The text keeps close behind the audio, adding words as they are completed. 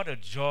What a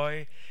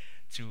joy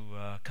to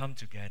come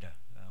together.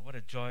 What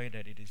a joy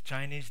that it is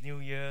Chinese New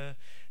Year,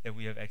 that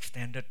we have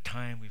extended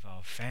time with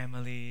our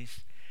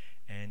families.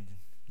 And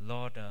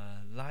Lord,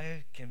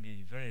 life can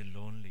be very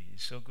lonely.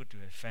 It's so good to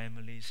have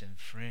families and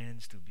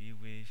friends to be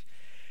with,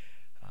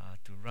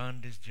 to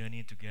run this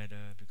journey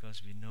together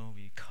because we know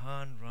we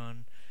can't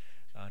run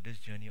this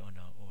journey on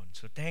our own.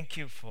 So thank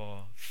you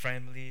for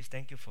families,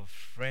 thank you for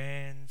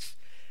friends,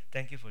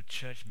 thank you for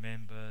church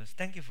members,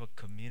 thank you for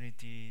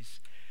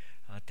communities.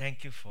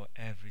 Thank you for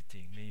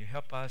everything. May you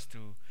help us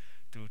to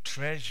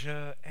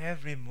treasure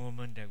every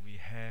moment that we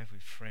have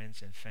with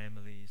friends and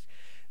families.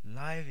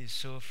 Life is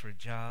so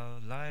fragile.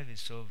 Life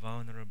is so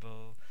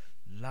vulnerable.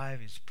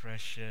 Life is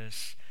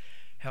precious.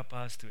 Help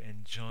us to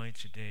enjoy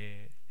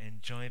today,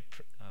 enjoy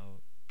our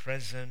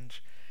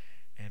present,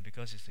 and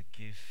because it's a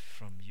gift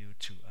from you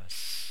to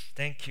us.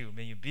 Thank you.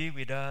 May you be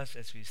with us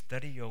as we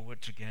study your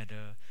word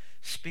together.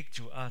 Speak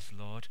to us,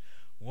 Lord.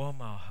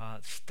 Warm our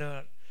hearts,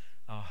 stir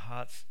our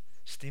hearts,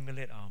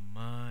 stimulate our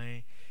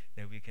mind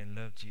that we can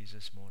love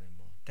Jesus more and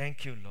more.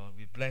 Thank you, Lord.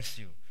 We bless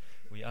you.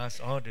 We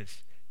ask all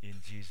this in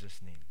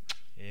Jesus' name.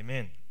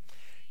 Amen.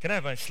 Can I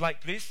have a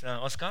slide, please,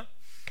 Oscar?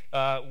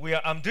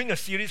 I'm doing a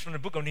series from the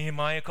book of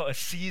Nehemiah called A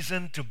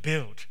Season to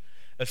Build.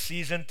 A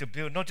season to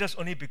build, not just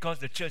only because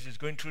the church is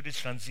going through this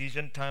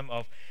transition time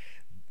of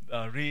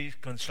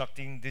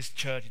reconstructing this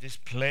church, this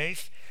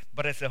place,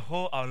 but as a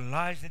whole, our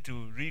lives need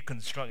to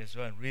reconstruct as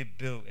well and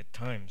rebuild at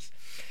times.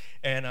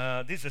 And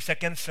this is the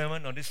second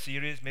sermon on this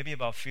series, maybe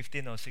about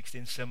 15 or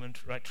 16 sermons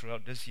right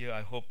throughout this year.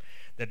 I hope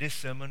that this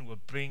sermon will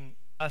bring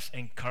us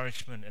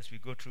encouragement as we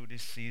go through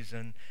this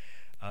season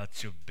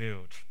to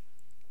build.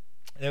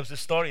 There's a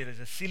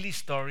silly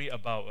story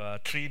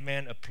about three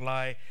men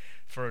apply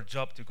for a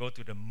job to go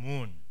to the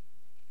moon.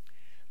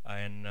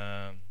 And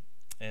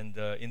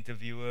the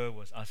interviewer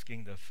was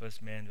asking the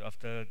first man,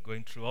 after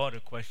going through all the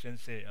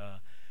questions, say,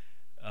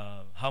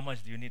 how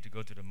much do you need to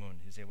go to the moon?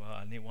 He said, well,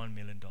 I need $1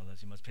 million.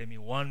 You must pay me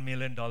 $1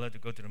 million to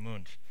go to the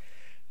moon.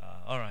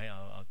 All right,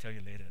 I'll tell you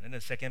later. Then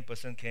the second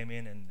person came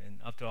in, and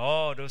after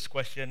all those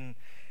questions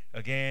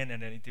again,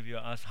 and the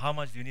interviewer asked, how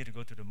much do you need to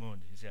go to the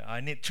moon? He said,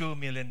 I need $2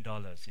 million.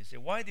 He said,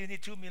 why do you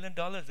need $2 million?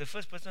 The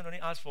first person only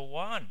asked for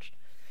one.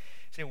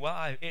 He said, well,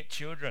 I have 8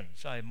 children,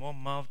 so I have more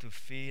mouth to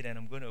feed, and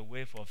I'm going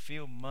away for a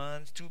few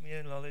months. $2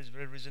 million is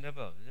very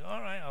reasonable. He said,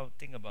 all right, I'll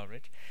think about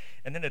it.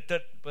 And then the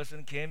third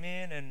person came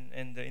in,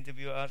 and the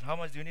interviewer asked, how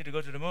much do you need to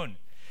go to the moon?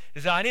 He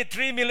said, I need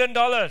 $3 million.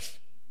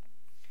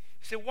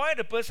 He said, why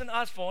the person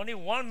asked for only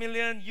 $1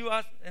 million,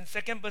 and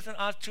second person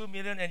asked $2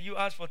 million, and you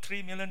asked for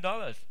 $3 million?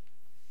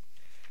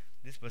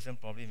 This person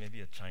probably maybe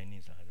a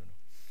Chinese, I don't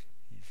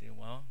know. He said,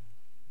 well,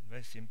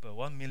 very simple.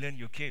 1 million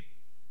you keep,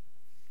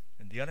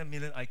 and the other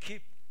million I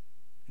keep.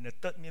 In the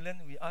third million,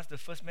 we asked the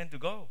first man to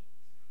go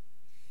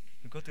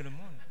to the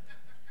moon.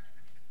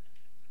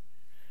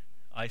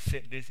 I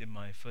said this in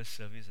my first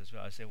service as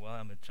well. I said, well,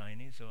 I'm a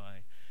Chinese, so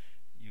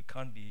you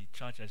can't be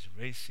charged as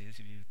racist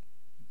if you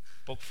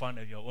poke fun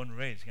at your own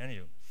race, can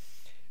you?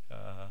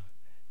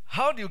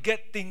 How do you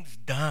get things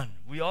done?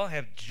 We all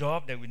have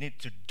jobs that we need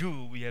to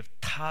do. We have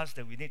tasks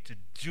that we need to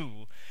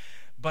do.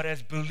 But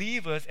as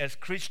believers, as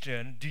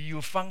Christians, do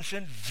you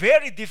function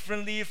very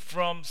differently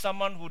from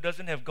someone who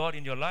doesn't have God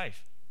in your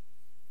life?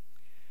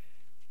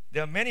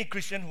 There are many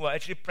Christians who are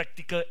actually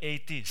practical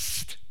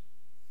atheists.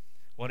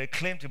 Well, they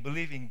claim to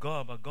believe in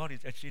God, but God is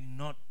actually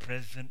not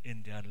present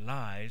in their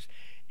lives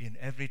in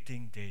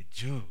everything they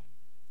do.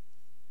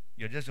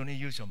 You just only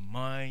use your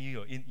mind,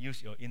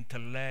 use your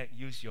intellect,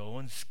 use your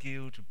own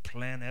skill to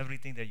plan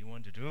everything that you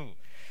want to do.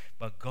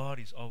 But God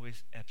is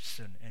always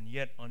absent, and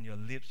yet on your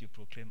lips you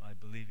proclaim, I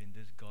believe in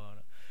this God,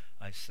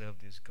 I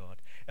serve this God.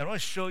 And I want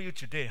to show you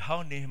today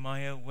how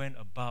Nehemiah went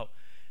about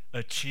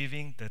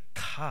achieving the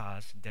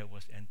task that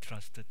was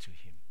entrusted to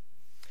him.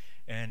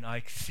 And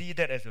I see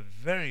that as a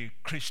very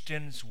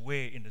Christian's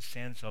way in the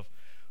sense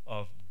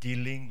of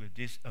dealing with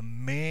this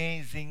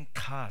amazing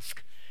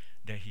task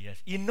that he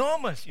has.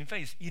 Enormous. In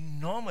fact, it's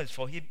enormous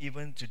for him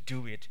even to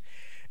do it.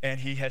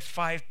 And he has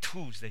 5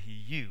 tools that he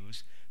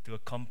used to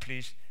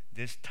accomplish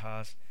this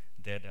task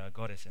that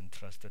God has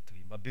entrusted to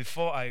him. But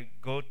before I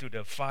go to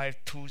the 5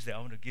 tools that I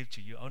want to give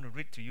to you, I want to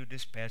read to you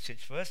this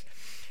passage first.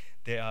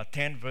 There are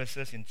 10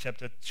 verses in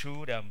chapter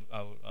 2 that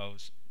I'll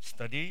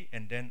study,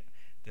 and then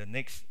the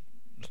next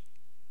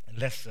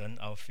lesson,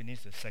 I'll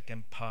finish the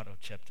second part of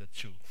chapter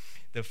 2.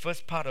 The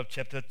first part of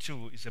chapter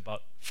 2 is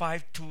about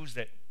 5 tools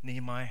that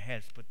Nehemiah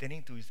has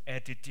pertaining to his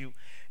attitude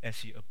as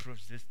he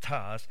approached this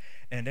task.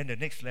 And then the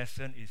next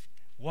lesson is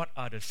what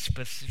are the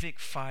specific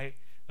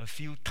a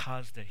few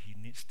tasks that he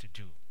needs to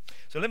do.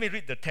 So let me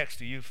read the text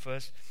to you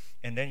first,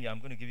 and then I'm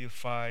going to give you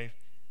 5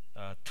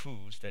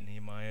 tools that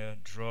Nehemiah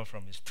draw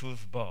from his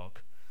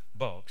toolbox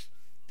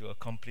to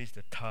accomplish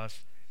the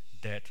task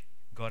that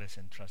God has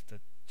entrusted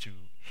to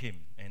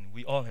him. And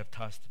we all have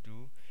tasks to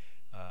do.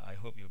 I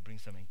hope you'll bring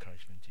some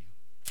encouragement to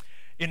you.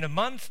 In the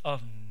month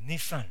of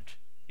Nisan,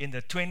 in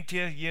the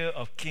 20th year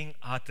of King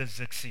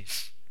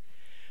Artaxerxes,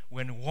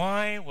 when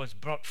wine was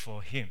brought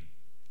for him.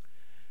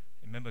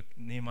 Remember,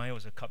 Nehemiah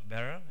was a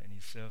cupbearer, and he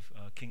served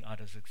King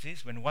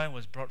Artaxerxes. When wine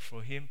was brought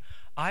for him,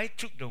 I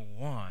took the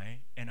wine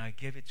and I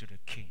gave it to the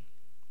king.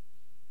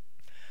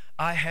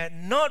 I had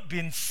not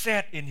been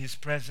sat in his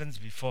presence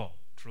before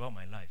throughout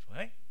my life,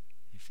 right?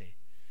 He said.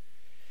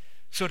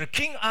 So the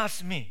king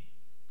asked me,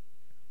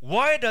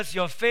 why does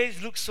your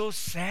face look so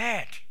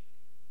sad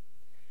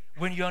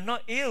when you are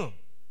not ill?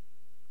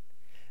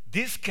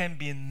 This can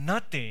be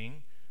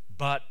nothing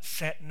but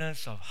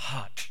sadness of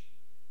heart.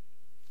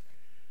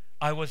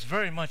 I was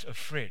very much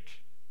afraid,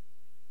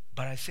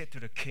 but I said to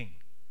the king,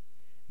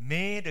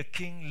 may the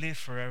king live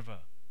forever.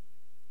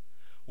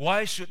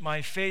 Why should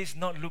my face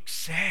not look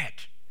sad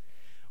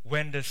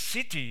when the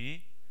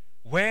city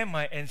where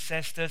my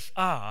ancestors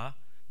are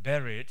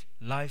buried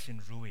lies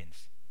in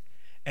ruins,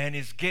 and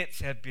its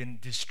gates have been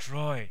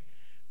destroyed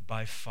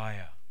by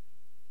fire?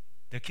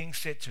 The king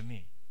said to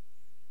me,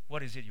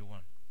 what is it you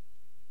want?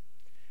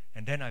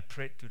 And then I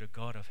prayed to the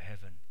God of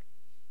heaven,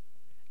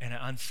 and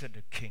I answered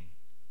the king,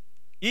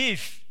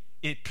 if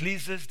it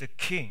pleases the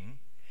king,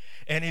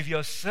 and if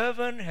your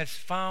servant has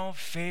found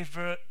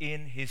favor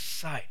in his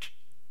sight,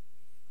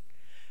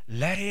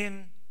 let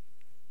him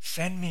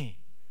send me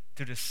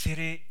to the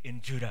city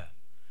in Judah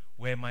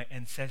where my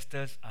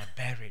ancestors are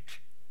buried,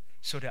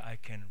 so that I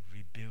can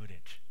rebuild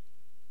it.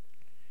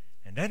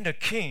 And then the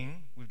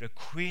king, with the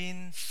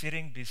queen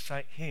sitting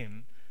beside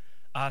him,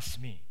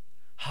 asked me,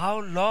 how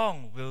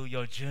long will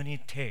your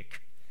journey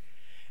take?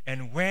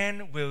 And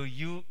when will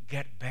you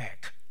get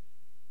back?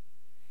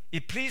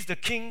 It pleased the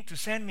king to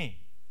send me,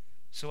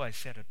 so I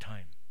set a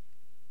time.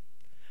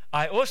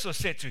 I also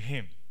said to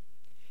him,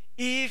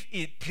 if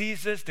it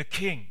pleases the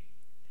king,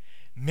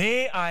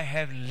 may I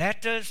have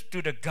letters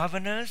to the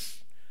governors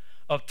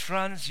of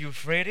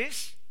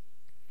Trans-Euphrates,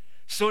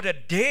 so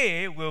that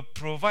they will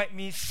provide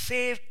me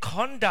safe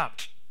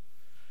conduct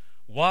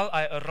while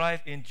I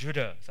arrive in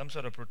Judah, some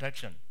sort of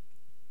protection.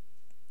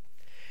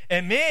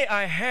 And may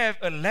I have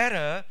a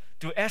letter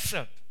to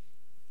Esop,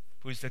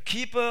 who is the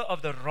keeper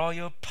of the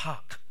royal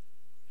park,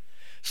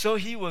 so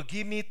he will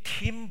give me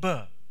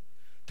timber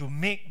to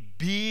make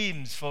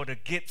beams for the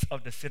gates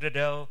of the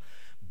citadel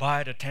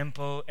by the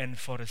temple and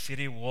for the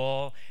city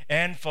wall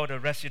and for the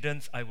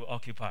residence I will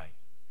occupy.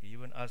 He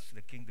even asked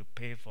the king to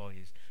pay for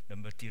the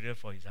material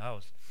for his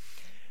house.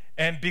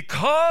 And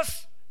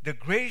because the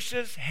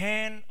gracious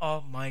hand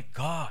of my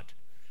God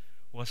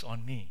was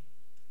on me,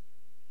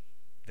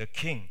 the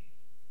king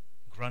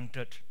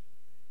granted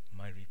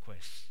my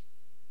request.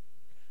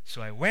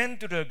 So I went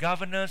to the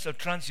governors of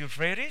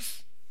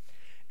Trans-Euphrates,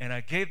 and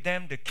I gave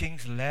them the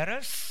king's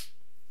letters.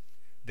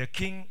 The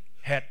king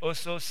had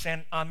also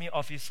sent army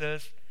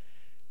officers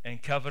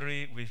and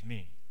cavalry with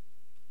me.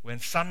 When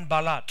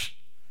Sanballat,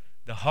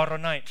 the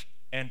Horonite,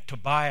 and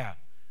Tobiah,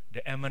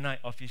 the Ammonite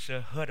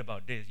officer, heard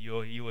about this,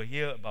 you will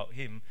hear about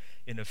him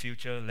in a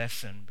future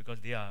lesson, because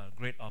they are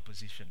great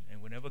opposition.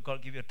 And whenever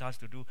God gives you a task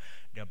to do,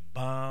 they're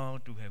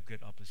bound to have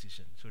great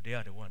opposition. So they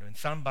are the one. When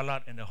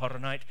Sanballat and the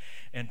Horonite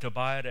and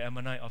Tobiah, the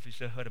Ammonite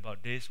officer, heard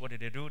about this, what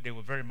did they do? They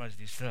were very much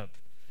disturbed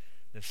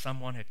that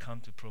someone had come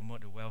to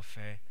promote the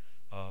welfare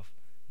of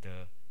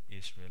the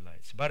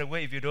Israelites. By the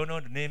way, if you don't know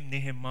the name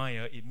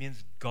Nehemiah, it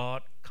means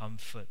God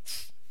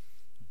comforts.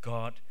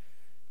 God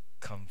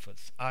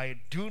comforts. I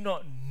do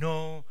not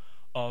know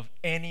of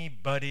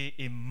anybody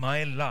in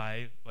my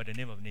life by the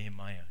name of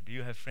Nehemiah. Do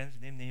you have friends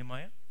named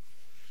Nehemiah?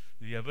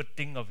 Do you ever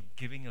think of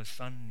giving your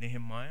son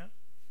Nehemiah?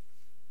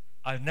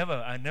 I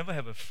never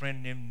have a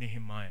friend named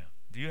Nehemiah.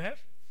 Do you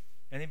have?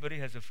 Anybody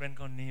has a friend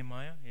called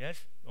Nehemiah?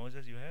 Yes?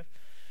 Moses, you have?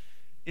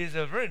 It's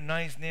a very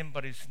nice name,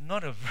 but it's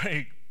not a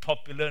very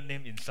popular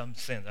name in some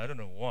sense. I don't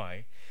know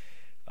why.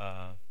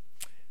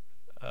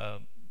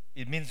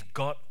 It means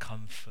God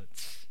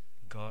comforts.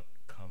 God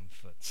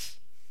comforts.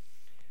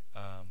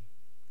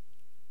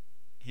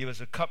 He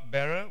was a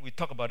cupbearer. We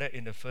talked about that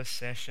in the first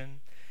session,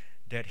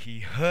 that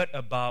he heard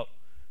about,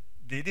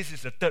 this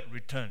is the third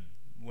return.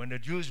 When the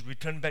Jews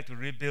returned back to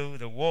rebuild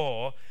the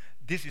wall,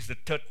 this is the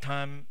third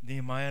time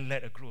Nehemiah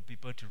led a group of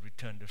people to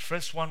return. The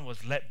first one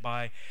was led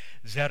by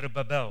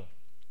Zerubbabel.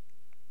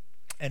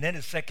 And then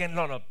the second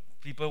lot of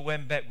people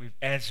went back with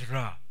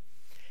Ezra.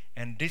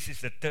 And this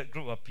is the third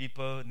group of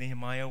people.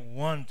 Nehemiah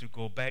want to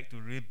go back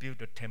to rebuild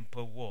the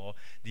temple wall.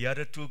 The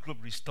other two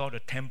groups restore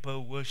the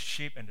temple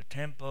worship and the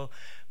temple.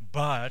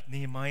 But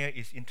Nehemiah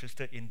is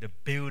interested in the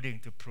building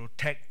to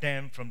protect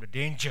them from the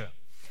danger.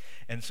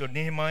 And so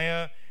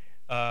Nehemiah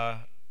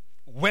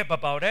wept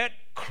about that,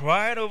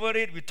 cried over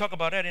it. We talked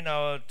about that in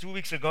our 2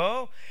 weeks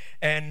ago.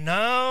 And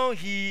now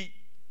he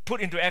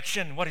put into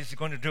action what he's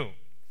going to do.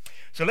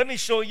 So let me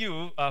show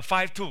you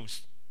 5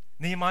 tools.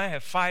 Nehemiah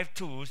has 5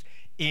 tools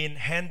in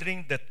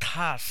handling the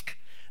task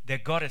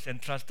that God has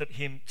entrusted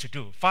him to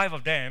do. 5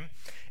 of them,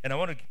 and I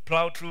want to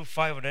plow through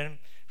 5 of them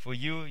for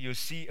you. You'll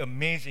see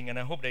amazing, and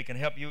I hope they can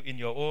help you in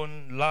your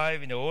own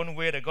life, in your own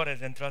way, that God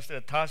has entrusted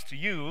a task to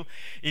you,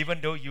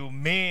 even though you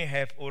may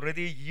have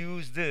already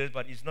used this,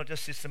 but it's not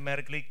just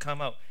systematically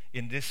come out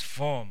in this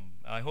form.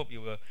 I hope it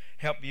will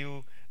help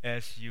you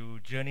as you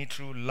journey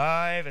through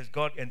life, as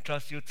God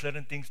entrusts you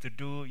certain things to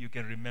do, you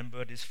can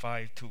remember these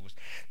 5 tools.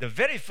 The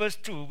very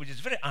first tool, which is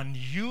very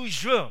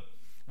unusual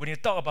when you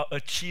talk about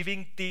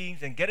achieving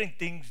things and getting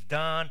things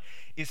done,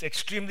 is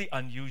extremely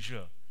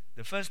unusual.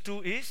 The first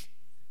tool is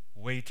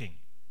waiting.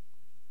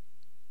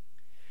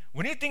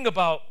 When you think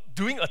about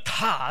doing a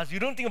task, you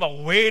don't think about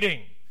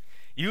waiting.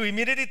 You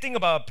immediately think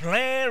about a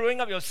plan,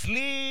 rolling up your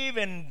sleeve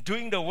and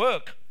doing the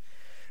work.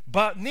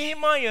 But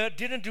Nehemiah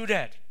didn't do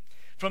that.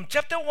 From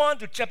chapter 1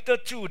 to chapter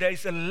 2, there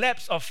is a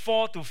lapse of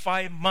 4 to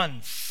 5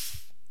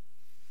 months.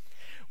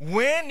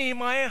 When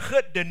Nehemiah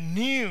heard the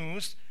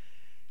news,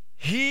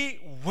 he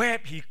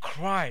wept, he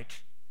cried,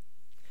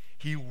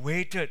 he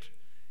waited,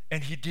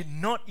 and he did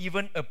not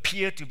even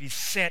appear to be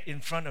sad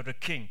in front of the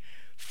king.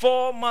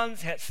 4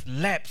 months had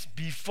lapsed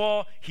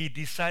before he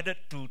decided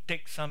to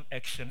take some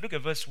action. Look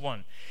at verse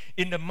 1.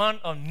 In the month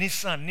of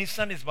Nisan,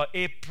 Nisan is about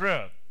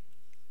April,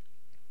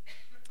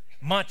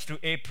 March to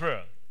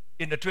April,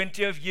 in the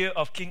 20th year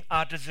of King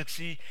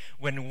Artaxerxes,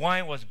 when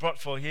wine was brought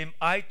for him,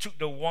 I took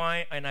the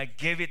wine and I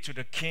gave it to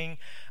the king.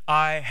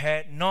 I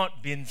had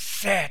not been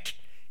sad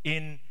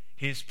in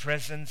his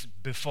presence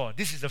before.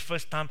 This is the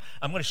first time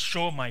I'm going to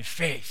show my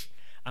face.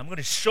 I'm going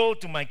to show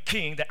to my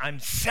king that I'm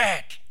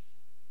sad.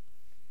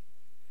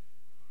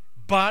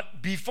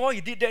 But before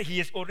he did that, he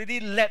has already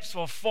lapsed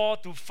for 4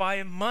 to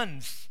 5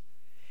 months.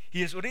 He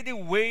has already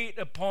waited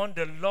upon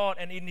the Lord,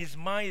 and in his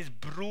mind he's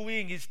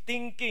brewing, he's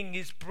thinking,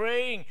 he's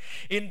praying.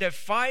 In the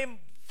 4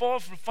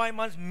 to 5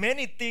 months,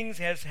 many things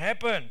has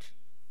happened.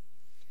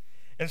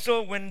 And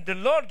so when the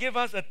Lord gave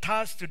us a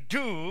task to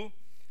do,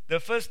 the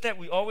first step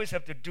we always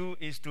have to do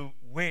is to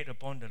wait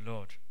upon the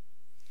Lord.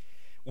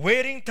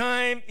 Waiting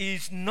time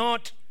is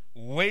not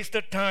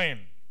wasted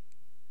time.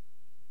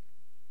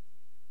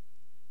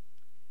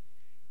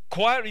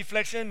 Quiet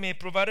reflection may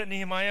provide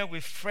Nehemiah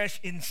with fresh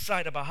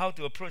insight about how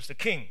to approach the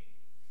king.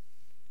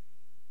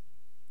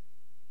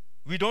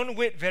 We don't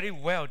wait very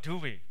well, do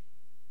we?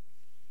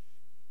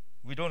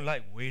 We don't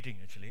like waiting,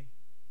 actually.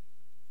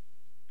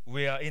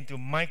 We are into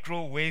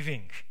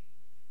microwaving.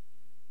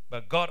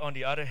 But God, on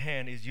the other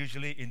hand, is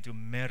usually into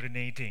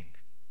marinating.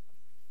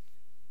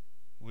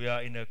 We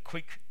are in a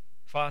quick,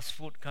 fast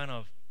food kind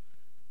of...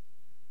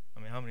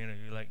 how many of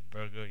you like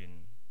burger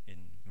in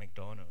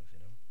McDonald's?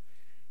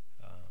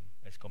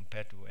 As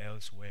compared to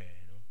elsewhere,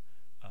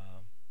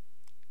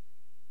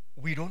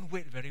 we don't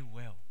wait very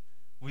well.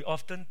 We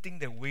often think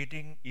that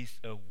waiting is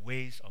a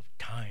waste of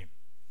time.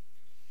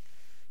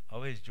 I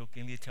always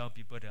jokingly tell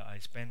people that I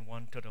spend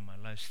 1/3 of my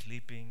life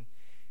sleeping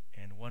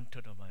and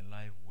 1/3 of my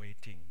life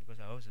waiting, because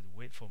I always have to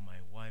wait for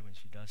my wife when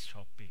she does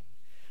shopping.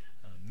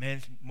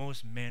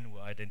 Most men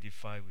will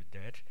identify with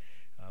that.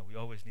 We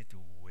always need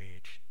to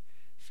wait.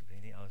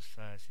 Sitting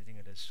outside, sitting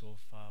at the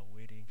sofa,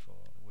 waiting for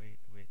wait.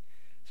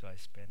 So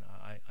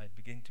I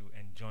begin to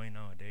enjoy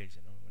nowadays,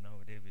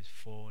 nowadays with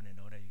phone and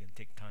all that, you can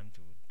take time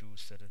to do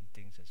certain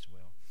things as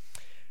well.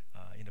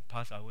 In the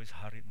past, I always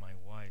hurried my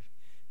wife.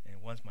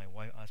 And once my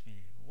wife asked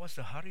me, what's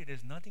the hurry?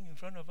 There's nothing in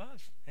front of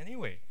us.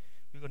 Anyway,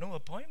 we got no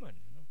appointment.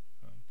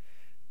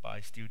 But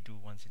I still do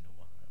once in a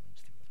while.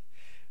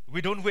 We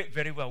don't wait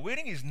very well.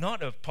 Waiting is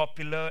not a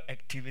popular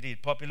activity,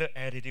 popular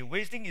attitude.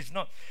 Waiting is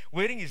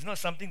not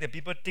something that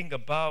people think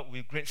about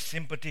with great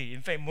sympathy.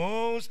 In fact,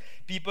 most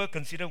people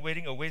consider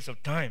waiting a waste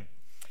of time.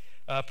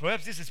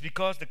 Perhaps this is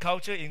because the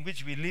culture in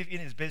which we live in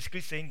is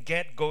basically saying,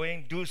 get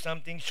going, do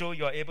something, show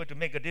you are able to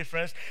make a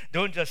difference.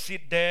 Don't just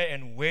sit there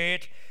and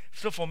wait.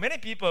 So for many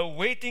people,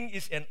 waiting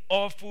is an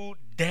awful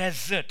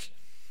desert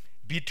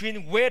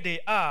between where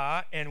they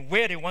are and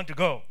where they want to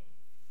go.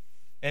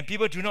 And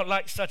people do not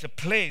like such a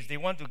place. They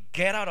want to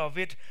get out of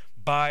it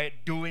by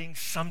doing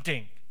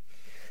something.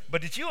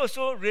 But did you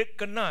also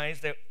recognize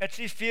that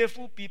actually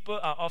fearful people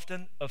are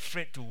often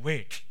afraid to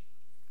wait?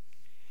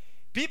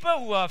 People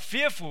who are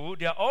fearful,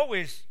 they are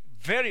always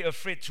very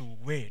afraid to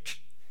wait.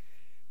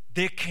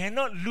 They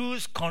cannot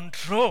lose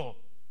control,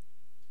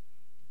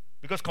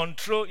 because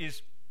control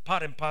is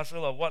part and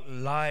parcel of what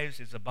lives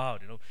is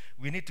about.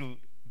 We need to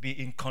be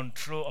in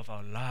control of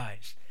our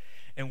lives.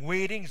 And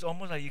waiting is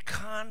almost like you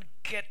can't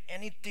get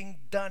anything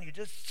done. You're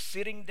just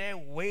sitting there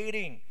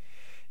waiting.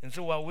 And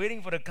so while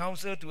waiting for the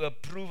council to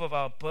approve of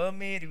our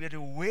permit, we have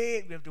to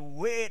wait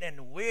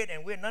and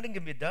wait. Nothing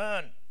can be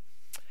done.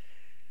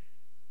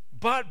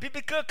 But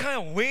biblical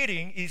kind of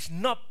waiting is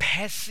not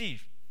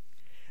passive.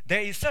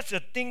 There is such a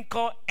thing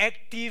called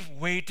active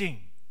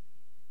waiting.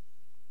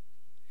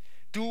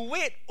 To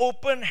wait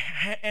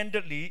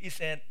open-handedly is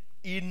an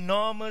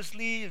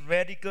enormously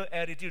radical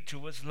attitude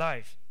towards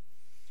life.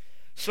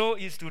 So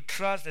is to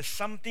trust that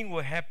something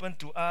will happen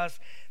to us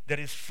that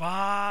is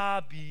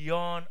far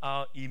beyond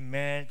our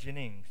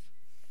imaginings.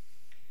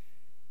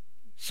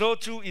 So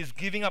too is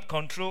giving up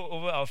control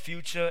over our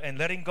future and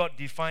letting God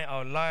define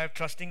our life,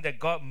 trusting that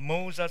God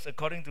molds us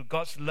according to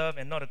God's love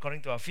and not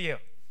according to our fear.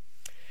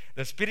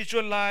 The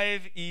spiritual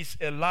life is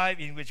a life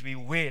in which we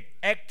wait,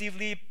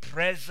 actively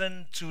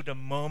present to the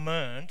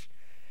moment,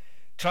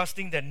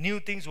 trusting that new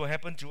things will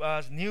happen to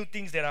us, new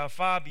things that are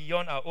far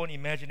beyond our own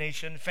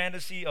imagination,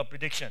 fantasy, or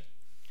prediction.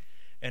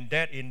 And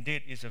that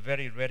indeed is a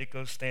very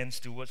radical stance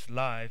towards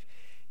life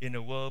in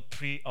a world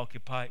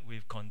preoccupied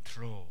with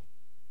control.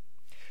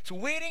 So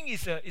waiting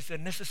is a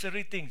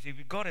necessary thing.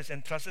 If God has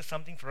entrusted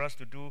something for us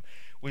to do,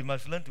 we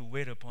must learn to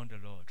wait upon the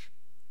Lord.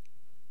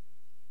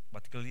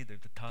 Particularly the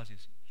task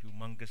is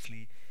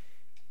humongously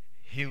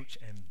huge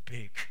and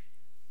big.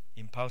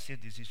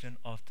 Impulsive decision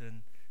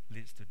often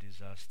leads to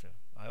disaster.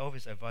 I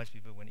always advise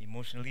people, when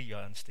emotionally you're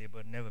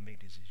unstable, never make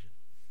decision.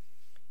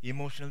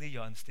 Emotionally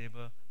you're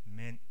unstable,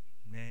 may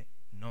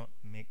not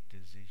make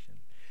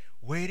decision.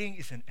 Waiting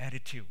is an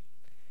attitude.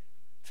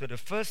 So the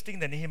first thing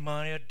that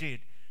Nehemiah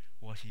did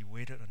was he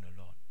waited on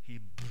the Lord. He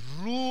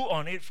brewed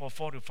on it for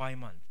 4 to 5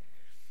 months.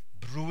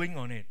 Brewing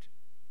on it.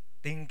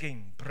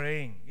 Thinking,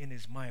 praying in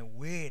his mind.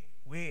 Wait.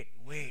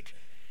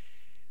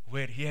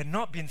 He had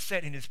not been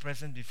set in his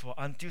presence before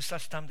until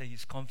such time that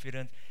he's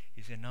confident.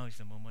 He said, now is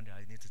the moment that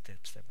I need to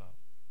step out.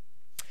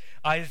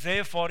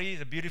 Isaiah 40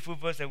 is a beautiful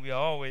verse that we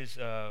are always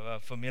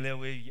familiar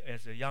with.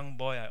 As a young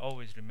boy, I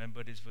always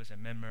remember this verse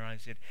and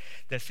memorize it.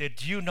 That said,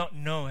 do you not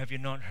know, have you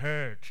not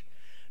heard?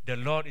 The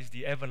Lord is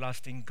the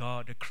everlasting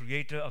God, the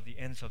creator of the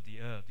ends of the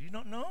earth. Do you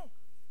not know?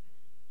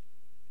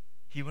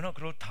 He will not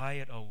grow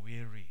tired or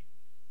weary.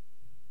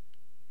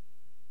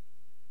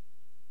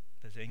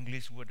 There's an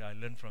English word I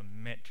learned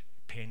from Matt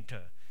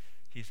Painter.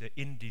 He's an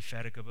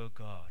indefatigable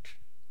God.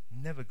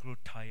 Never grow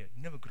tired,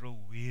 never grow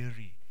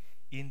weary.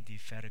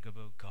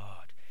 Indefatigable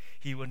God.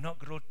 He will not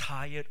grow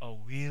tired or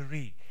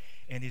weary,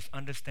 and his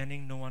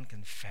understanding no one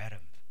can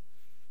fathom.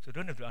 So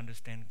don't have to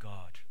understand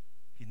God.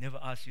 He never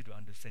asks you to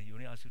understand. He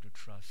only asks you to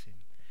trust him.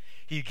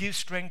 He gives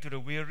strength to the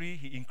weary.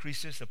 He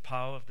increases the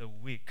power of the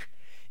weak.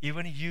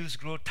 Even youths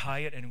grow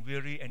tired and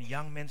weary, and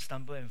young men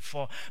stumble and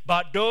fall.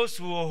 But those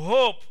who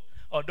hope,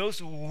 or those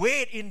who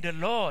wait in the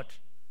Lord,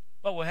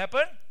 what will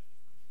happen?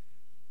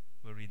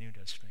 Will renew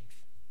their strength.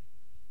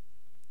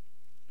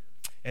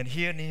 And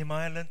here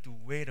Nehemiah learned to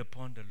wait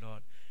upon the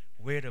Lord.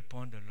 Wait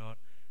upon the Lord.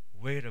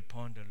 Wait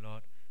upon the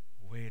Lord.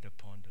 Wait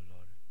upon the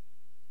Lord.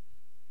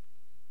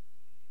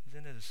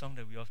 Isn't that the song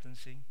that we often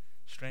sing?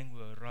 Strength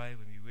will arrive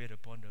when we wait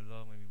upon the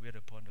Lord, when we wait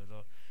upon the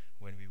Lord,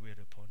 when we wait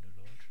upon the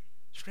Lord.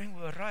 Strength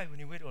will arrive when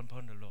you wait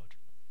upon the Lord.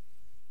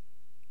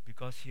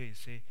 Because here you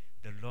say,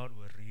 the Lord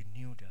will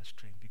renew their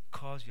strength.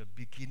 Because you're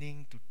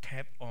beginning to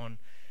tap on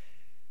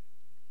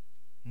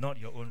not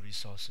your own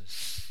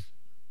resources.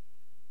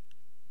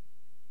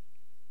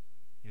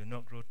 You will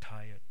not grow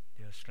tired.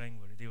 Their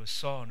strength will. They will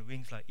soar on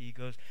wings like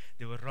eagles.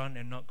 They will run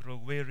and not grow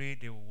weary.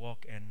 They will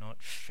walk and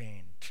not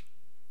faint.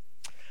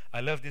 I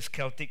love this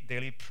Celtic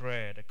daily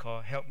prayer they call,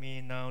 help me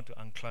now to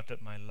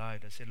unclutter my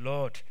life. They say,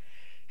 Lord,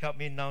 help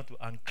me now to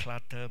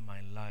unclutter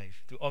my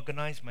life, to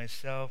organize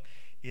myself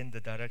in the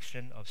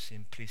direction of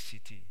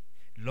simplicity.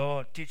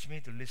 Lord, teach me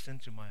to listen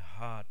to my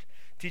heart.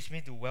 Teach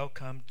me to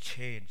welcome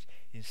change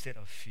instead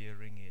of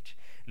fearing it.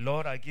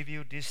 Lord, I give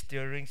you these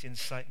stirrings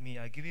inside me.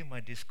 I give you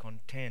my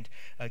discontent.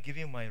 I give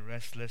you my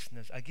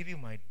restlessness. I give you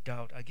my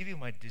doubt. I give you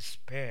my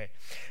despair.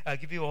 I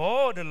give you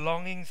all the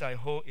longings I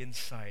hold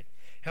inside.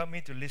 Help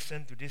me to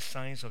listen to these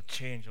signs of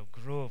change, of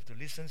growth, to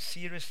listen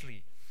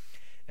seriously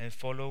and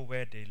follow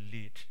where they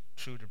lead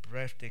through the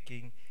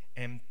breathtaking,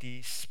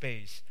 empty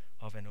space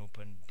of an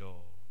open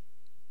door.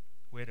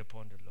 Wait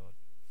upon the Lord.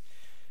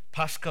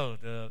 Pascal,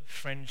 the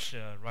French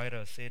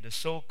writer, said, the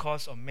sole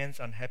cause of man's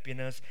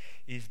unhappiness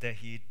is that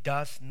he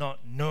does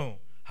not know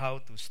how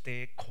to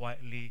stay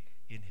quietly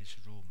in his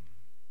room.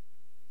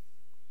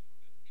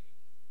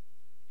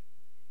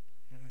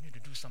 We need to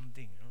do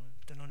something.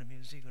 Turn on the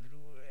music, or do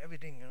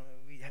everything.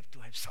 We have to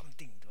have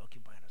something to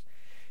occupy us.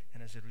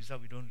 And as a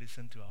result, we don't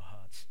listen to our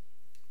hearts.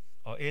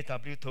 Or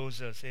A.W.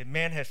 Tozer said,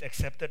 man has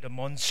accepted the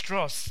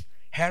monstrous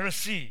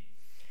heresy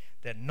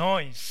that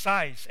noise,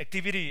 size,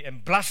 activity,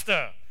 and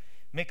bluster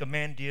make a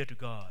man dear to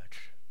God.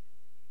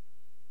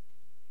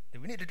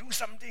 That we need to do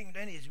something,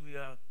 then we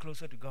are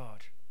closer to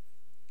God.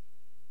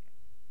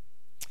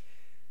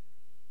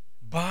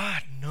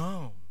 But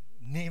no,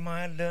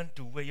 Nehemiah learned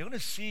to wait. You're going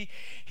to see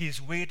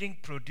his waiting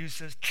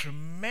produces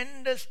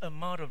tremendous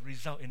amount of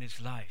result in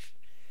his life.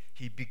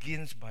 He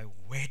begins by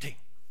waiting.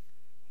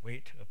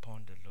 Wait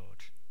upon the Lord.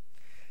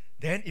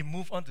 Then he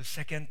moved on to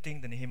second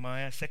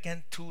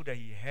tool that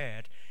he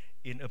had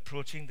in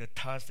approaching the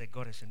task that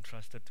God has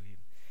entrusted to him,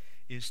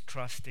 is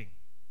trusting.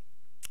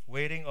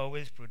 Waiting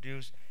always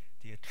produces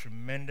the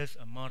tremendous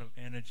amount of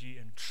energy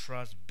and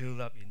trust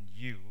built up in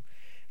you.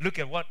 Look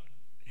at what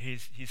he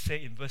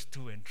said in verse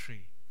 2 and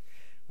 3.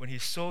 When he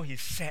saw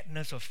his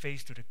sadness of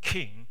face to the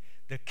king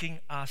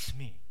asked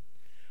me,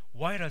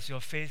 why does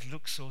your face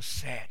look so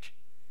sad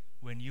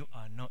when you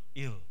are not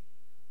ill?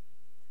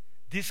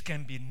 This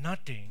can be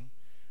nothing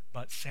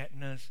but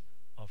sadness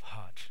of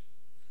heart.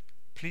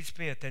 Please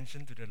pay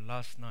attention to the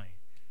last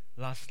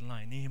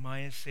line.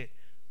 Nehemiah said,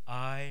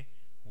 I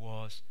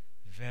was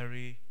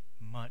very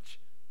much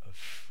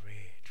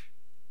afraid.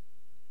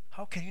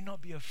 How can you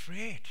not be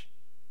afraid?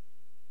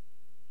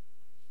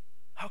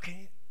 How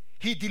can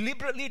he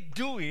deliberately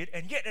do it,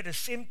 and yet at the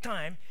same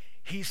time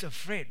he's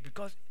afraid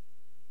because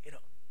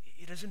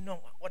He doesn't know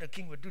what the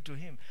king will do to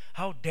him.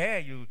 How dare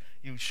you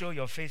show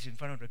your face in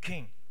front of the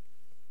king?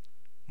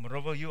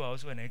 Moreover, you are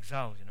also an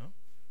exile,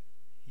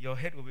 Your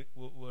head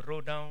will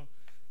roll down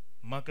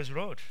Marcus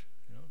Road,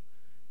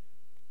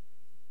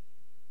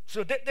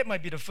 So that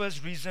might be the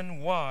first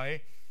reason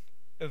why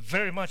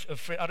very much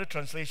afraid. Other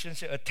translations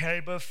say, a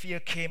terrible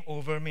fear came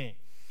over me.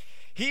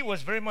 He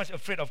was very much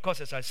afraid, of course,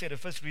 as I said. The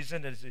first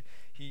reason is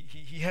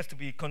he has to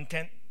be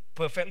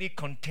perfectly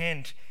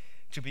content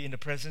to be in the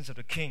presence of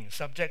the king.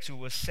 Subjects who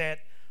were sad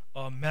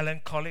or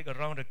melancholic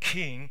around the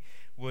king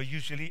were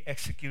usually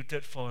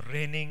executed for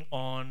raining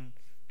on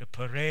the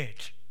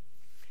parade.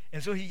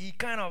 And so he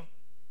kind of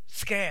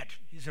scared.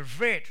 He's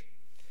afraid.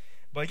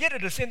 But yet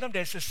at the same time,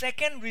 there's a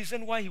second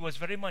reason why he was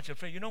very much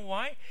afraid. You know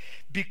why?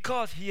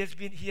 Because he has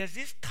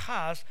this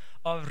task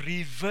of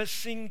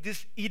reversing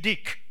this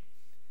edict,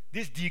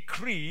 this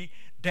decree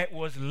that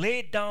was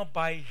laid down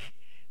by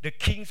the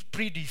king's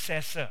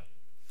predecessor.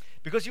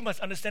 Because you must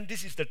understand,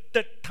 this is the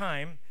third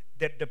time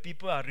that the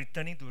people are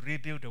returning to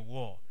rebuild the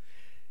wall.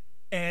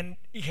 And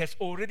it has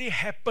already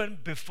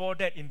happened before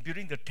that in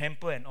building the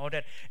temple and all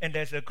that. And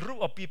there's a group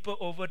of people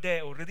over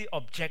there already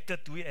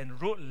objected to it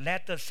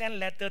and sent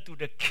letter to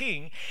the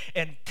king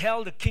and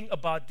tell the king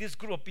about this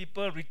group of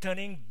people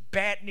returning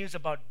bad news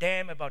about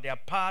them, about their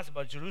past,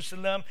 about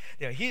Jerusalem,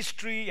 their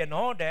history and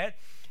all that.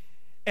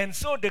 And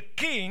so the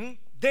king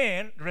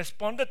then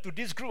responded to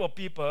this group of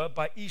people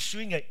by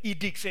issuing an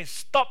edict, says,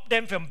 stop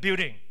them from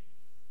building.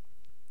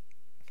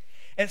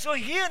 And so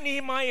here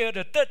Nehemiah,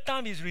 the third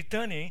time he's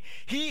returning,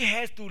 he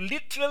has to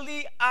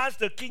literally ask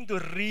the king to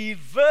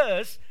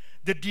reverse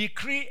the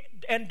decree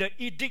and the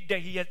edict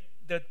that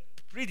the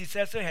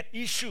predecessor had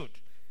issued.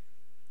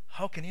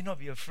 How can he not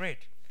be afraid?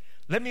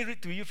 Let me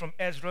read to you from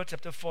Ezra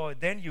chapter 4.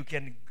 Then you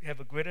can have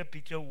a greater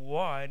picture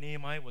why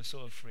Nehemiah was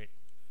so afraid.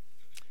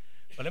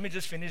 But let me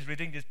just finish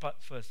reading this part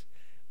first.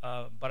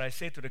 But I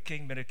say to the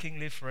king, may the king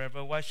live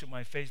forever. Why should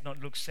my face not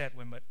look sad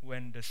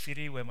when the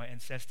city where my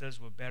ancestors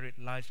were buried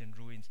lies in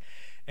ruins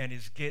and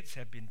its gates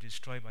have been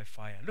destroyed by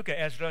fire? Look at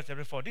Ezra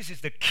chapter 4. This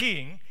is the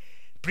king,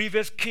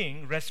 previous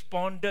king,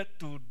 responded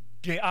to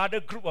the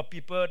other group of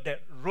people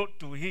that wrote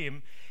to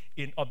him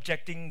in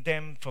objecting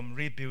them from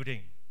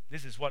rebuilding.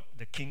 This is what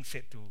the king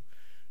said to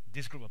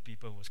this group of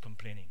people who was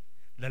complaining.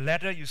 The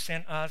letter you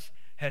sent us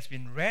has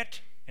been read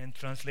and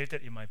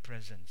translated in my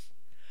presence.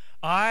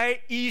 I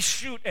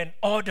issued an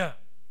order,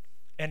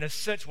 and a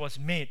search was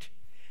made,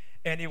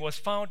 and it was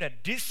found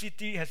that this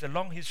city has a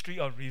long history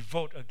of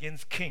revolt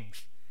against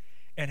kings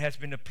and has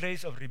been a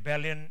place of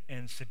rebellion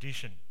and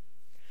sedition.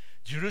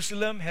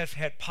 Jerusalem has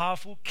had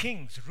powerful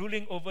kings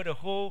ruling over the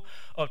whole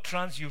of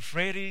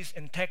Trans-Euphrates,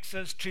 and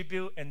taxes,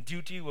 tribute, and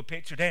duty were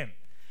paid to them.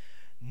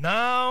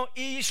 Now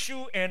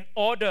issue an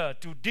order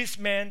to this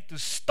man to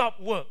stop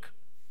work,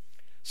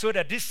 so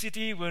that this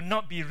city will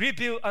not be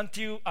rebuilt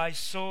until I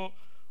so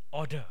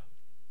order.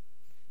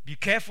 Be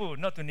careful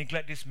not to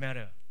neglect this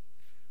matter.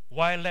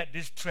 Why let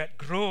this threat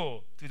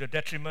grow to the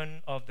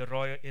detriment of the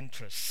royal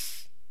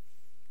interests?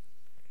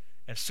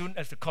 As soon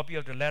as the copy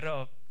of the letter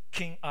of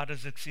King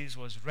Artaxerxes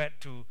was read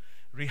to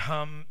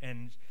Rehum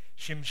and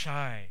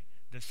Shimshai,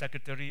 the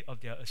secretary of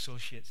their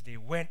associates, they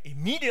went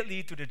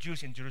immediately to the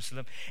Jews in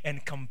Jerusalem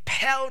and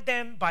compelled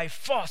them by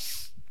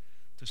force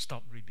to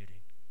stop rebuilding.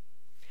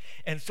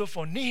 And so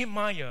for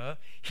Nehemiah,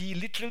 he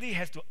literally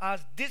has to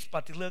ask this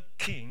particular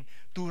king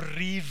to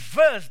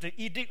reverse the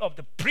edict of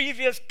the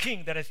previous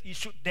king that has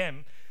issued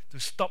them to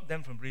stop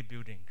them from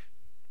rebuilding.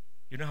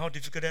 You know how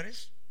difficult that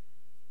is?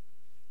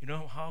 You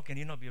know, how can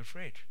he not be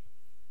afraid?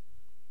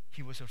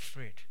 He was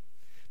afraid.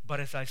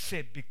 But as I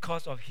said,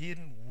 because of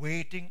him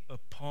waiting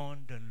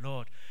upon the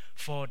Lord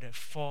for that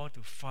 4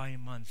 to 5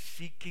 months,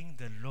 seeking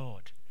the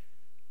Lord,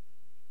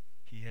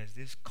 he has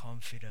this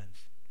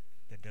confidence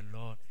that the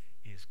Lord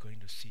is going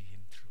to see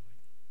him through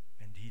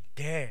it. And he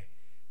dared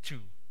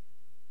to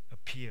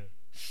appear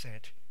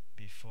sad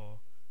before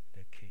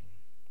the king.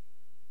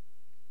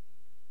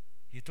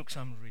 He took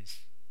some risks.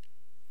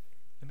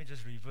 Let me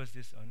just reverse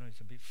this. I know it's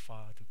a bit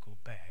far to go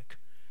back.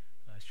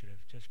 I should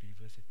have just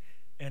reversed it.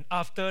 And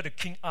after the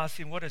king asked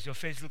him, what does your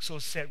face look so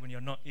sad when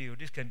you're not ill?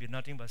 This can be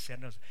nothing but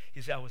sadness.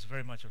 He said, I was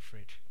very much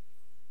afraid.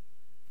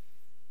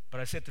 But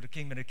I said to the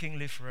king, may the king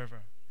live forever.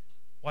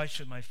 Why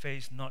should my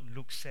face not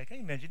look sad? Can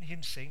you imagine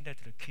him saying that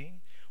to the king?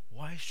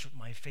 Why should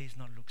my face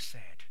not look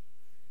sad?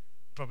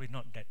 Probably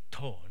not that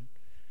tone.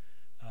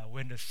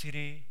 When the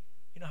city,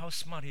 you know how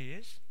smart he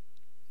is?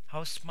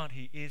 How smart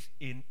he is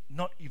in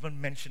not even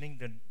mentioning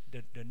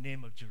the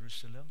name of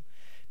Jerusalem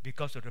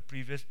because of the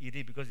previous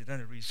edict, because he done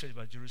the research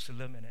about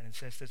Jerusalem and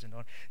ancestors and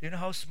all. Do you know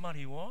how smart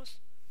he was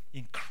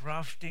in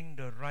crafting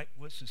the right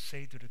words to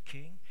say to the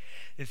king?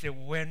 He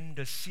said, when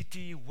the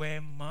city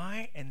where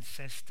my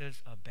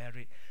ancestors are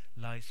buried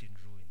lies in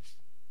ruins,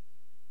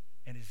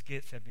 and its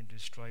gates have been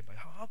destroyed by.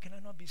 How can I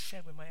not be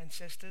sad with my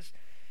ancestors?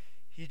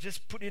 He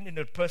just put in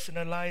the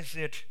personalize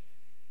it.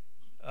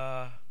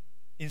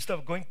 Instead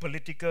of going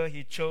political,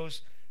 he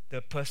chose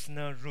the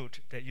personal route.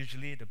 That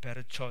usually the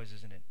better choice,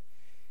 isn't it?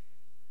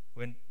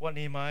 when what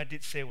Nehemiah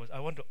did say was, I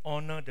want to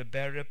honor the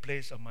burial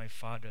place of my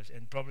fathers.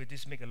 And probably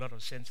this makes a lot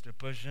of sense to the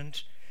Persian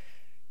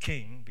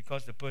king,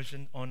 because the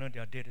Persians honor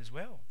their dead as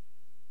well.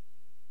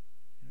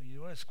 He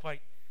was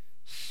quite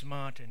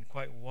smart and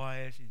quite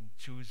wise in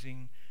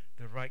choosing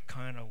the right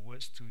kind of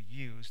words to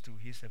use to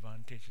his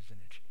advantage,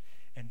 isn't it?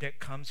 And that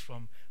comes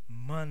from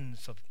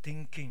months of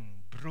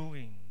thinking,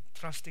 brewing,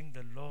 trusting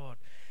the Lord,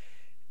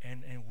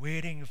 and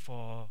waiting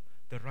for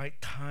the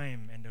right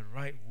time and the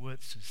right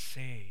words to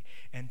say,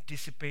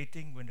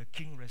 anticipating when the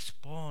king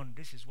responds,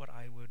 this is what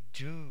I will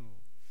do.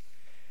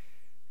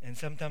 And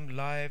sometimes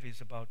life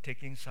is about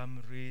taking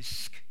some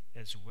risk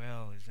as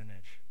well, isn't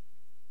it?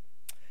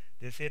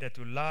 They say that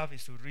to laugh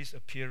is to risk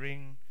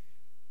appearing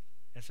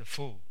as a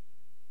fool.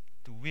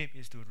 To weep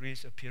is to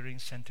risk appearing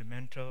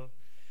sentimental.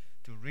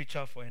 To reach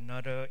out for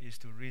another is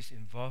to risk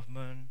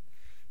involvement.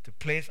 To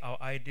place our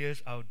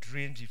ideas, our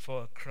dreams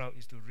before a crowd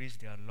is to risk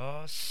their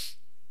loss.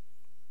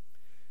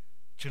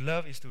 To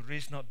love is to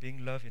risk not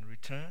being loved in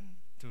return.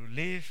 To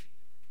live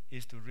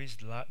is to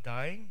risk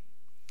dying.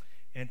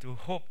 And to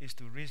hope is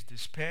to risk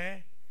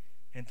despair.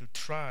 And to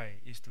try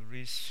is to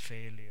risk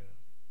failure.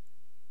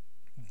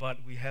 But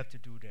we have to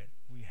do that.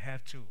 We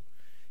have to.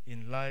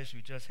 In life,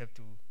 we just have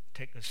to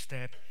take a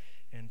step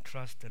and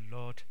trust the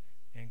Lord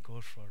and go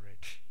for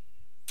it.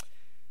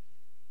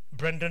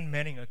 Brendan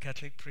Manning, a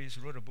Catholic priest,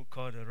 wrote a book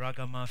called The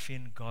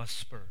Ragamuffin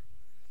Gospel.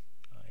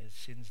 He has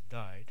since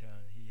died.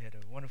 He had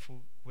a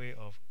wonderful way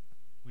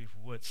with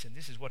words, and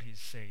this is what he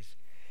says.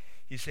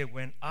 He said,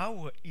 when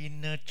our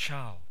inner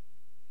child,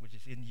 which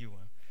is in you,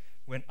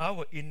 when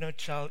our inner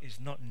child is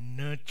not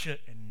nurtured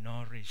and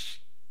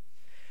nourished,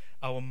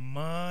 our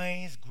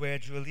minds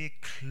gradually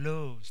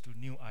close to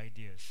new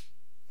ideas,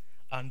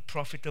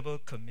 unprofitable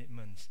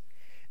commitments,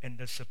 and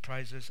the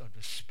surprises of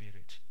the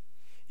Spirit.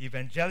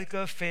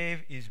 Evangelical faith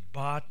is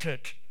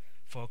bartered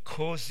for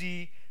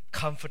cozy,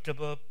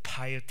 comfortable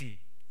piety.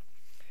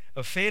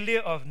 A failure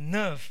of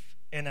nerve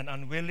and an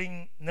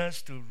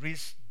unwillingness to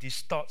risk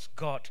distorts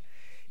God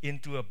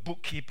into a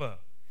bookkeeper,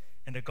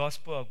 and the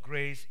gospel of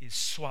grace is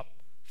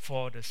swapped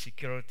for the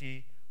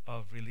security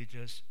of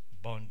religious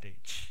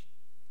bondage.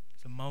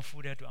 It's a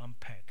mouthful there to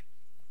unpack.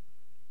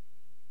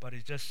 But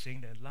it's just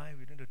saying that life,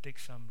 we need to take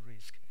some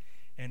risk.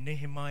 And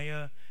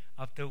Nehemiah,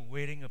 after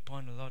waiting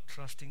upon the Lord,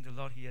 trusting the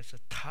Lord, he has a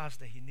task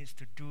that he needs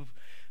to do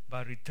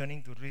by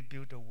returning to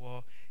rebuild the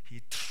wall.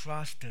 He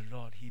trusts the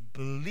Lord. He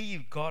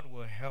believed God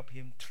will help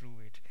him through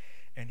it.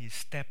 And he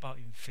stepped out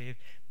in faith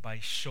by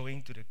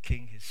showing to the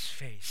king his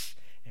face.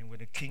 And when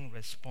the king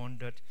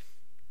responded,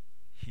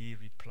 he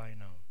replied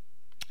now.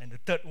 And the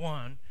third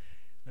one,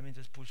 let me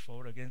just push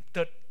forward again.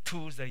 Third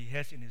tools that he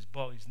has in his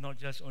box is not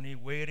just only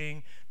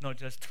waiting, not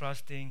just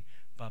trusting,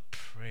 but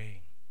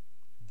praying.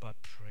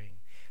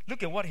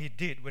 Look at what he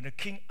did when the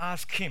king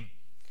asked him.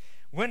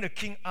 When the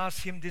king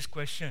asked him this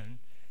question,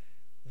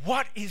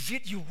 what is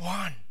it you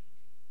want?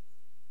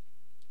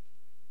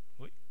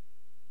 Wait.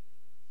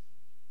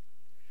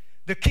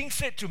 The king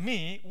said to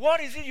me, what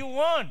is it you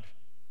want?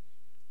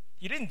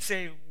 He didn't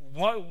say,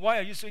 why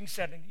are you so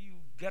sad? You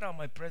get out of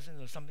my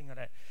presence or something like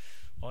that.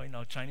 Or in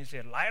our Chinese say,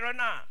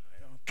 Lairana,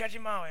 catch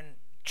him out and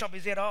chop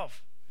his head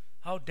off.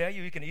 How dare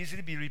you? He can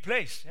easily be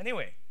replaced.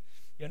 Anyway,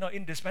 you're not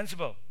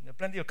indispensable. There are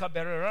plenty of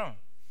cupbearers around.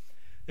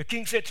 The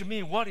king said to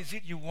me, what is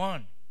it you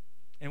want?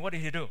 And what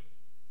did he do?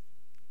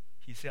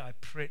 He said, I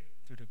prayed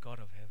to the God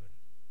of heaven.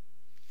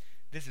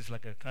 This is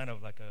like a kind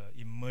of like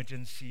an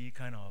emergency,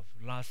 kind of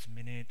last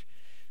minute.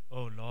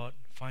 Oh Lord,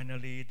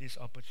 finally this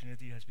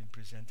opportunity has been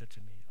presented to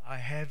me. I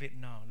have it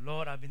now.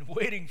 Lord, I've been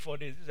waiting for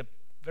this. This is a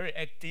very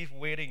active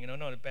waiting,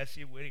 not a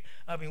passive waiting.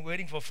 I've been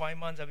waiting for 5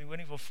 months. I've been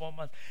waiting for 4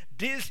 months.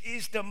 This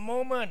is the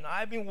moment.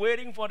 I've been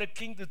waiting for the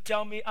king to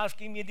tell me,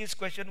 asking me this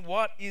question,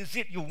 what is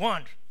it you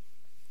want?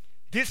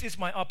 This is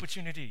my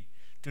opportunity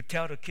to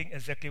tell the king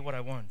exactly what I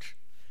want.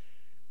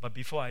 But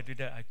before I do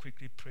that, I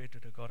quickly pray to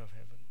the God of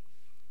heaven.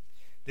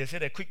 They say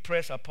that quick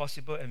prayers are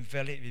possible and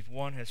valid if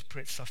one has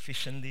prayed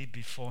sufficiently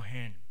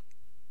beforehand.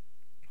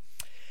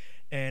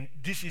 And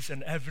this is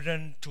an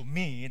evidence to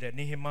me that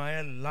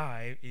Nehemiah's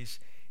life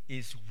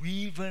is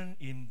woven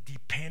in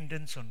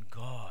dependence on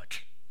God.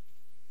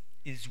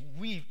 His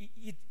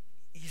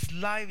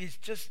life is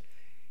just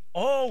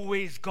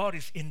always God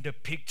is in the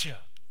picture.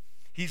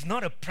 He's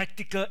not a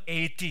practical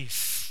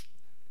atheist.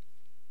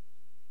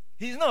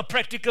 He's not a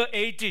practical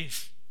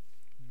atheist.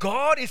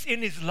 God is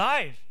in his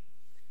life.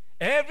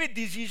 Every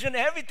decision,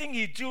 everything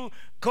he do,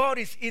 God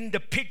is in the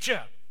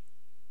picture.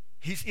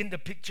 He's in the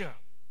picture.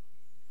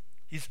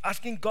 He's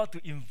asking God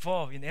to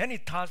involve in any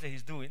task that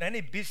he's doing,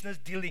 any business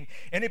dealing,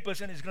 any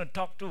person he's going to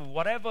talk to,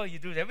 whatever he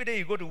does. Every day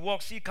you go to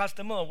walk, see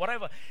customer or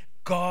whatever,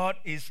 God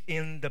is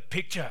in the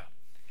picture.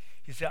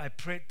 He said, I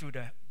prayed to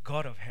the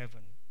God of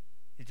heaven.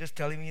 He's just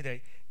telling me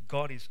that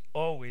God is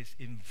always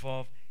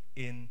involved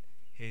in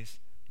his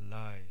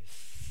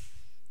life.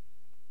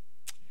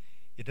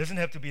 It doesn't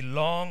have to be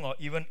long or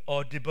even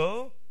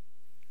audible.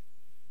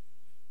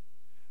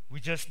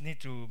 We just need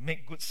to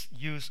make good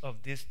use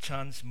of this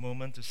chance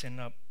moment to send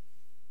up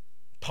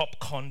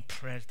popcorn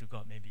prayers to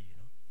God, maybe.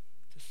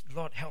 Just,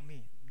 Lord, help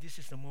me. this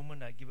is the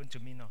moment that given to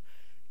me now.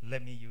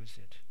 Let me use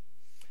it.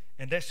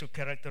 And that's to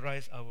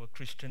characterize our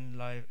Christian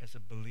life as a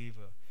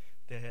believer.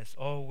 There has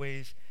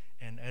always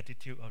an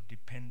attitude of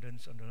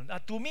dependence on the Lord. Now,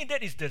 to me,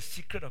 that is the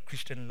secret of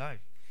Christian life.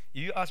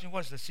 If you ask me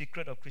what's the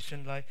secret of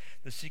Christian life,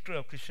 the secret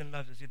of Christian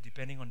life is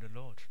depending on the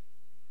Lord.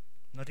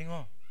 Nothing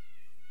more.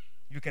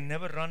 You can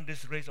never run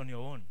this race on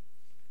your own.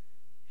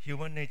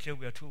 Human nature,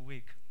 we are too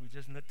weak. We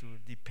just need to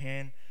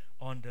depend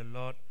on the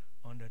Lord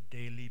on a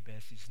daily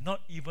basis.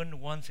 Not even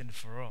once and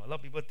for all. A lot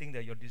of people think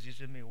that your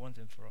decision made once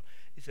and for all.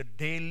 It's a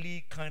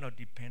daily kind of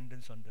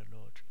dependence on the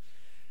Lord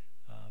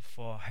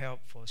for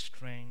help, for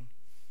strength.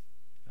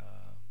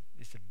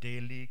 It's a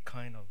daily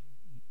kind of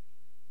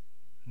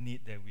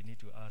need that we need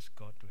to ask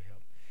God to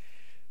help.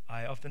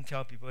 I often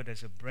tell people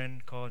there's a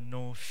brand called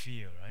No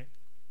Fear, right?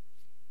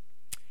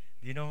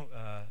 Do you know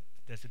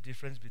there's a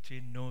difference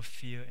between no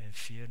fear and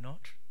fear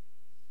not?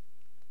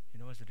 You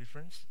know what's the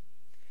difference?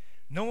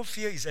 No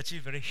fear is actually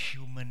very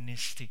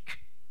humanistic.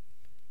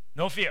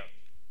 No fear.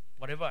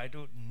 Whatever I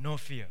do, no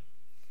fear.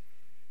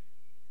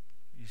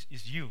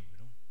 It's you, you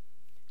know.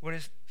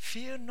 Whereas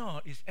fear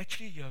not is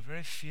actually you're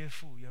very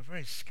fearful, you're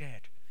very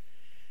scared.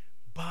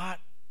 But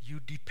you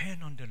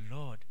depend on the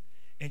Lord.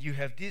 And you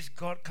have this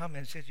God come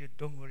and says,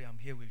 don't worry, I'm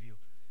here with you.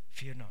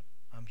 Fear not,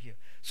 I'm here.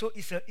 So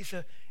it's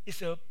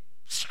a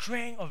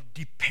strength of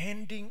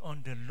depending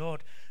on the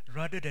Lord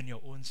rather than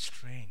your own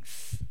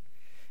strength.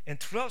 And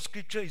throughout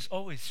Scripture, it's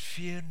always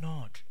fear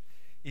not.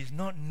 It's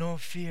not no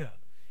fear.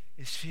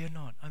 It's fear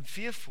not. I'm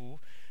fearful,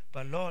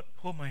 but Lord,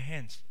 hold my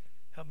hands.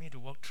 Help me to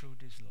walk through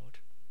this, Lord.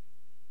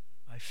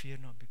 I fear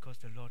not because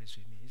the Lord is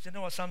with me. Isn't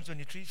that what Psalm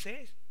 23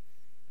 says?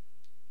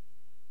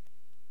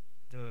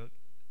 The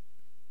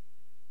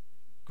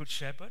Good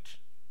Shepherd,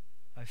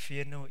 I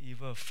fear no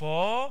evil,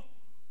 for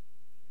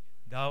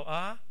thou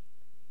art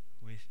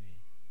with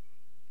me.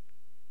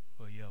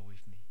 For you are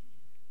with me.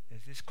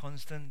 There's this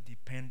constant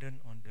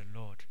dependence on the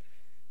Lord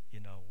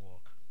in our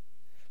walk.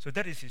 So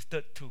that is his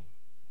third tool.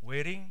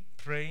 Waiting,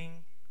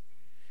 praying,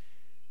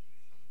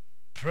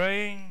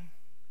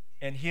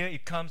 and here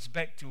it comes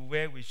back to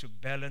where we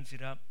should balance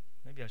it up.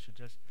 Maybe I should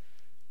just,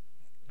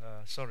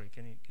 sorry,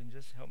 can you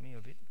just help me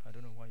a bit? I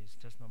don't know why it's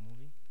just not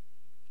moving.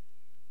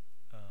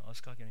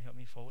 Oscar, can you help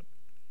me forward?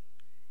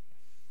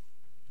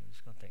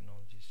 This kind of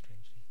technology,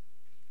 strangely.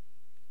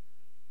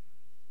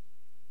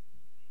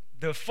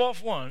 The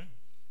fourth one,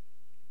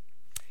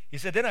 he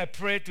said, then I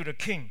prayed to the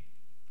king.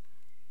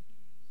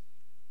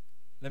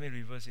 Let me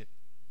reverse it.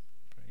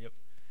 Yep.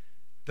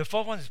 The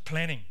fourth one is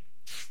planning.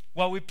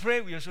 While we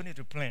pray, we also need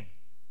to plan.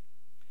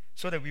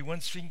 So that we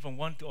won't swing from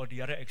one to or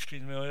the other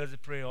extreme. Let's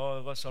pray,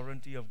 oh, God,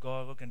 sovereignty of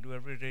God, God can do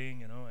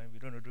everything, you know, and we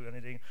don't have to do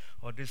anything.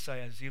 Or this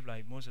side, as if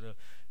like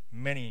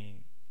many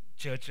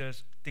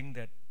churches think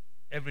that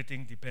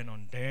everything depends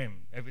on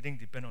them. Everything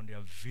depends on their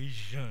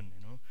vision,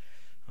 you know.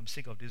 I'm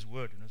sick of this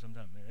word, you know,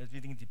 sometimes.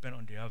 Everything depends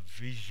on their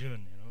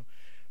vision, you know.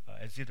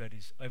 As if that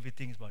is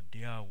everything is about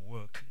their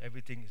work.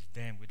 Everything is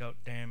them. Without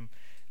them,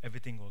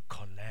 everything will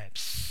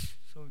collapse.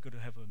 So we've got to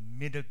have a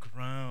middle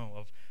ground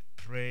of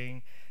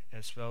praying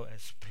as well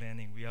as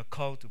planning. We are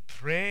called to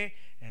pray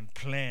and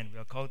plan. We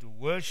are called to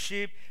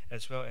worship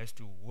as well as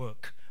to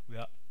work. We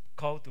are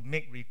called to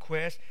make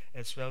requests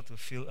as well to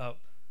fill out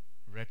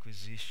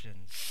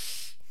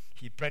requisitions.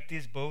 He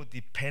practiced both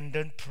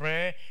dependent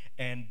prayer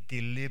and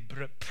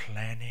deliberate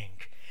planning.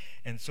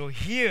 And so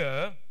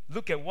here,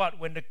 look at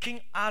when the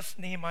king asked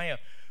Nehemiah,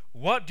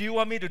 what do you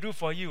want me to do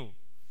for you?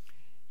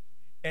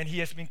 And he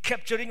has been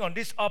capturing on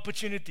this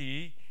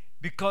opportunity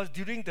because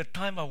during the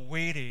time of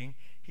waiting,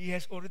 he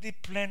has already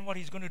planned what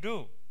he's going to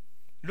do.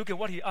 Look at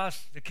what he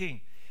asked the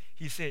king.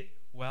 He said,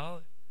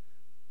 well,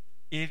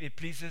 if it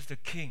pleases the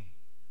king,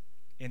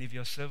 and if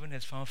your servant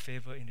has found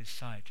favor in his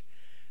sight,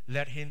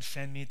 let him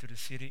send me to the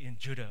city in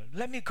Judah.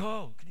 Let me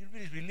go. Can you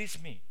really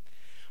release me?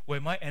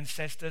 Where my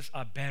ancestors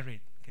are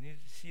buried. Can you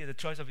see the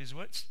choice of his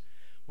words?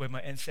 Where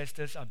my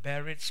ancestors are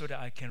buried so that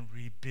I can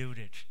rebuild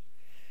it.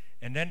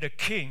 And then the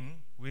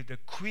king with the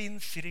queen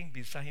sitting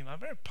beside him. I'm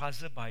very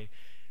puzzled by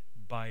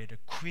the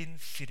queen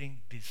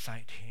sitting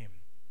beside him.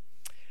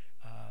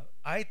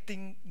 I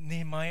think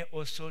Nehemiah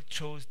also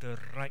chose the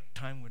right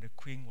time when the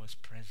queen was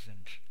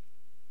present.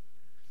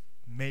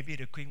 Maybe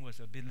the queen was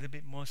a little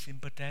bit more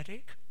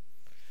sympathetic.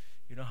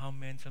 You know how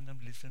men sometimes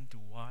listen to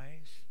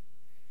wives?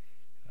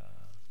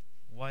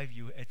 Wife,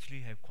 you actually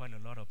have quite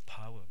a lot of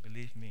power,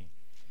 believe me.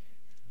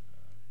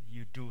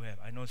 You do have.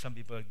 I know some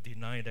people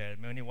deny that.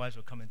 Many wives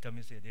will come and tell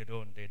me, say they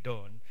don't,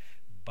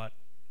 but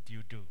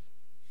you do.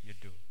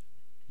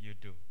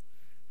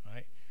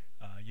 Right?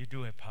 You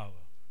do have power.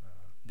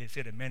 They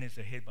say the man is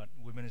the head, but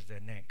women is their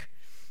neck.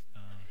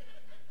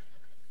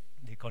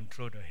 They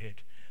control the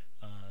head.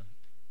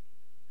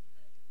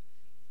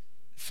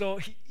 So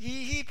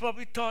he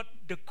probably thought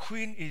the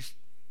queen is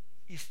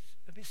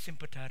a bit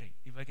sympathetic.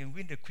 If I can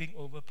win the queen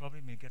over,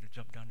 probably may get the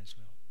job done as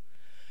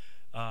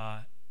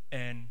well.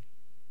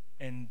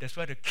 And that's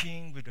why the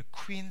king with the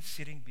queen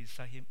sitting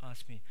beside him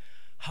asked me,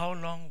 how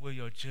long will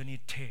your journey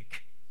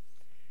take?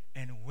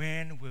 And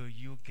when will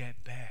you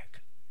get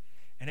back?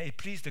 And it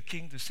pleased the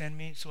king to send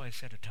me, so I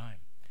set a time.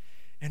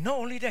 And not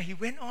only that, he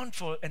went on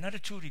for another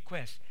 2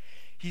 requests.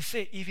 He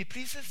said, if it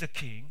pleases the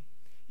king,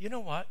 you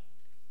know what?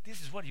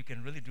 This is what you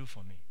can really do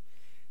for me.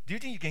 Do you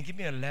think you can give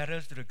me a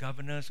letter to the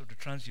governors of the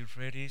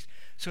Trans-Euphrates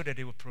so that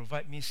they will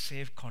provide me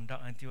safe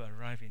conduct until I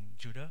arrive in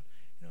Judah?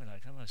 You know,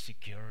 like some of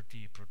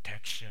security,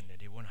 protection,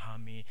 that they won't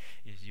harm me.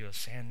 Is you're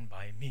sent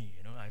by me.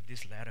 You know, I have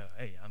this letter.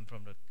 Hey, I'm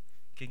from the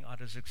King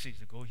Artaxerxes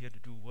to go here to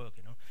do work.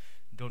 You know,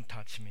 don't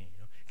touch me.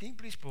 You know, can you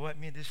please provide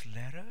me this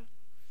letter?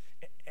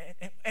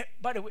 And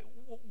by the way,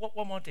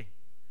 one more thing.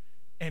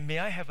 And may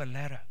I have a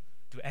letter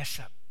to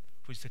Asap,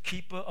 who is the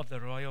keeper of the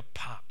royal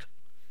park.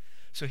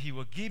 So he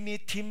will give me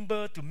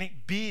timber to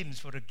make beams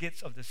for the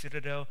gates of the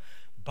citadel,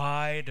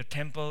 by the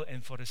temple,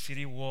 and for the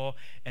city wall,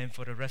 and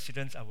for the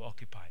residence I will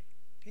occupy.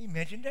 Can you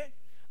imagine that?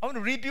 I want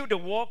to rebuild the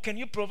wall. Can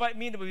you provide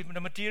me with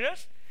the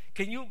materials?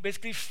 Can you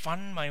basically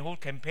fund my whole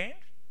campaign?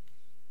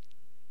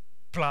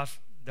 Plus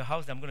the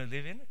house that I'm going to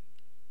live in?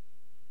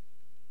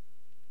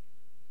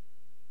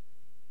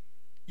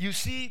 You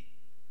see,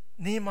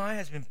 Nehemiah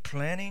has been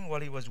planning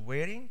while he was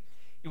waiting.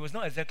 It was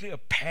not exactly a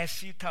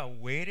passive type of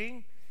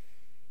waiting.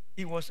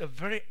 It was a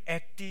very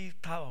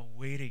active type of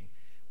waiting.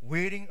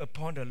 Waiting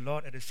upon the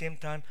Lord. At the same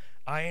time,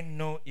 I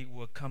know it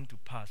will come to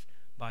pass,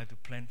 but I have to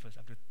plan first. I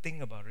have to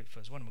think about it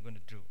first. What am I going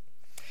to do?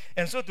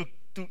 And so to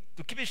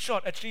keep it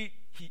short, actually,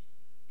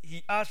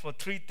 he asked for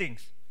 3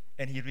 things,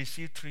 and he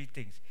received 3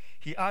 things.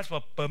 He asked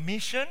for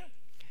permission,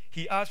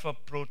 he asked for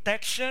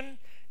protection,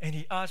 and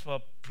he asked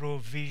for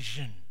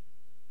provision.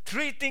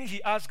 3 things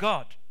he asked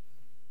God.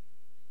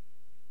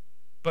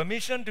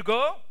 Permission to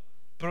go,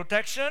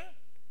 protection,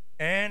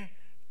 and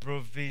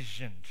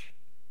provision.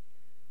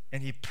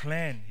 And he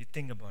planned. He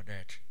think about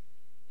that.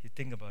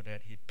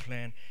 He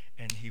planned,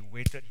 and he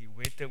waited.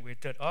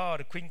 Oh,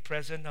 the queen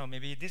present now.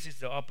 Maybe this is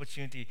the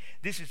opportunity.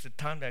 This is the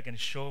time that I can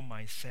show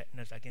my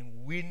sadness. I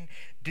can win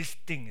this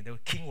thing. The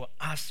king will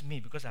ask me,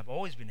 because I've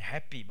always been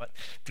happy. But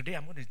today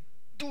I'm going to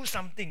do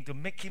something to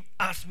make him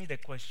ask me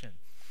that question.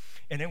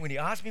 And then when he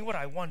asks me what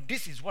I want,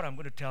 this is what I'm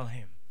going to tell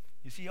him.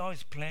 You see all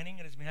his planning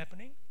that has been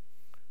happening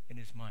in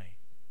his mind.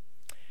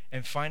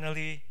 And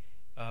finally,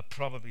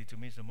 probably to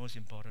me is the most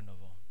important of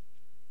all,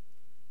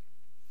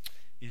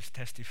 is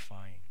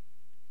testifying.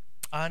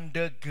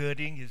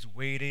 Undergirding his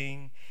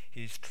waiting,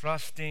 his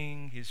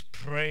trusting, his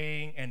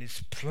praying, and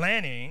his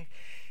planning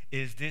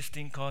is this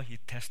thing called he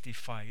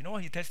testify. You know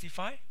what he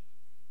testify?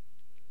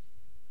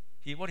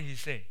 What did he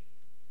say?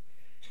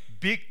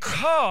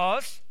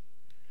 Because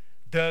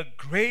the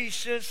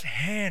gracious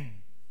hand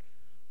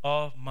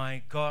of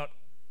my God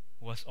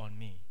was on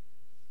me,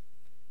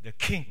 the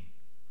king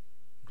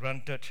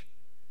granted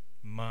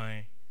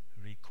my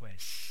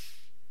request.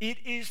 It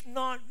is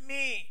not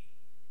me.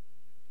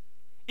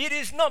 It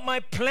is not my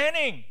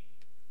planning.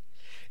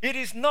 It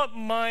is not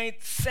my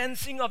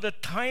sensing of the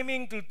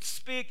timing to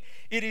speak.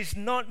 It is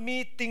not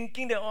me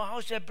thinking that, oh,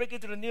 how should I break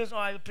it to the news? Oh,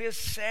 I appear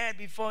sad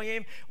before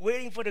him,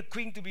 waiting for the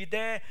queen to be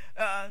there.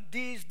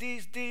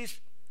 This.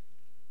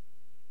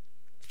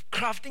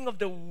 Crafting of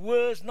the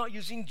words, not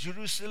using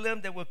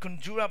Jerusalem that will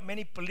conjure up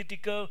many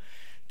political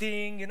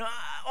things.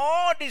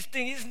 All these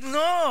things is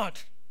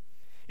not.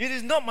 It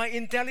is not my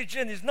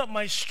intelligence. It's not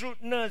my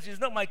shrewdness.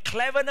 It's not my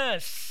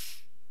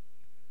cleverness.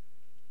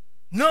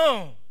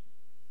 No.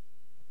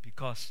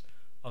 Because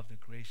of the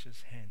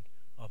gracious hand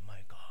of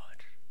my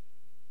God.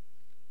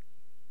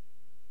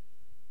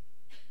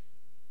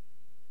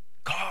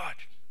 God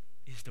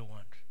is the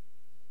one.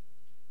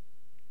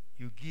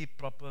 You give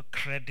proper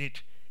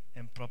credit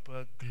and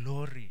proper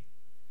glory.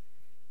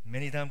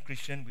 Many times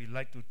Christians, we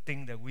like to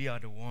think that we are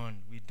the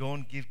one. We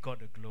don't give God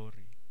the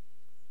glory.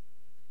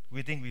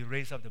 We think we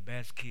raise up the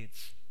best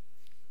kids.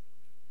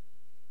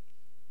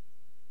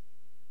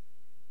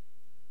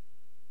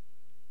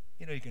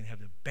 You can have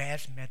the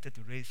best method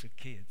to raise your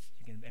kids.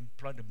 You can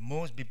employ the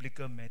most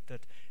biblical method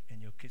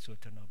and your kids will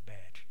turn out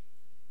bad.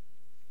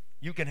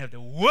 You can have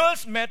the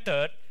worst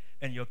method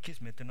and your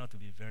kids may turn out to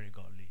be very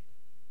godly.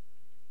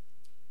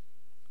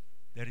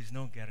 There is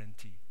no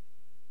guarantee.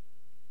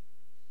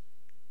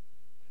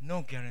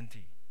 No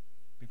guarantee.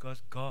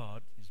 Because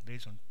God is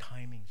based on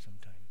timing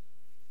sometimes.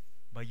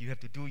 But you have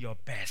to do your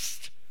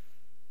best.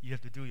 You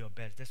have to do your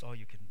best. That's all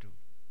you can do.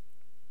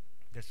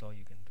 That's all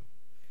you can do.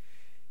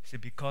 See,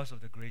 because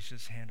of the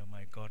gracious hand of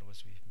my God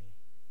was with me,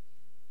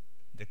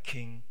 the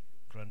king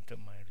granted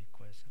my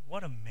request.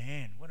 What a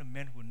man. What a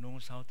man who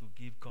knows how to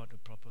give God the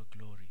proper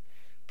glory,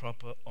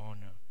 proper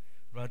honor,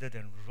 rather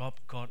than rob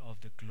God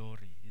of the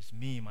glory. It's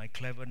me, my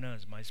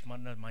cleverness, my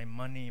smartness, my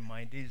money,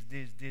 my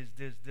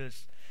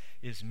this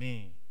is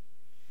me.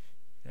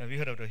 Have you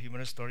heard of the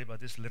humorous story about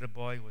this little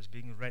boy who was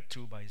being read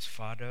to by his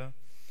father?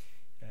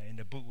 In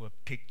the book were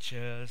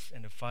pictures,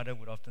 and the father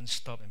would often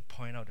stop and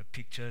point out the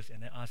pictures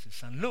and then ask his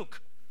son,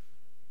 look,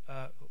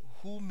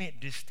 who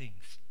made these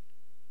things?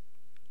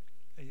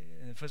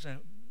 And the first one,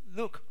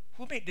 look,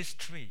 who made these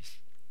trees?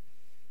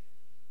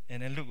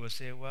 And then Luke will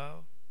say,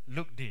 well,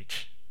 Luke did.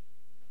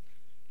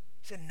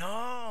 He said,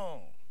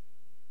 no.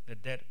 The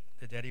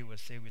daddy would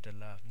say with a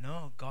laugh,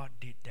 no, God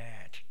did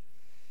that.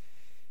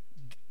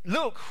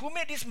 Look, who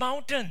made these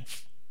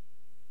mountains?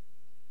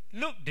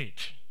 Luke did.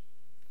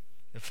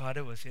 The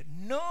father will say,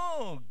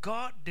 no,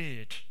 God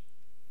did.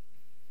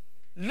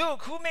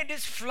 Look, who made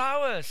these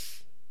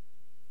flowers?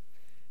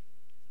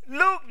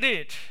 Luke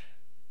did.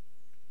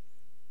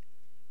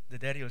 The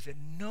daddy will say,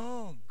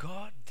 no,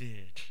 God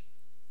did.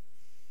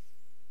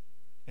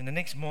 And the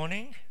next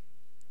morning,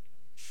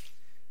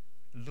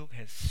 Luke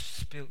has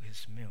spilled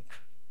his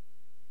milk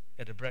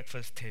at the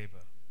breakfast table.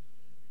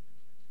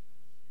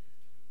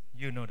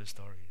 You know the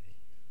story.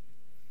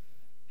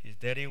 His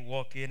daddy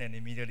walked in and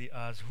immediately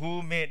asked,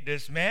 who made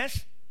this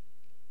mess?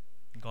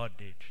 God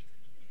did.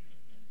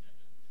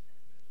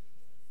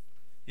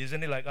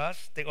 Isn't it like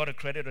us? Take all the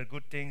credit of the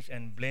good things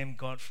and blame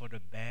God for the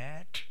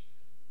bad?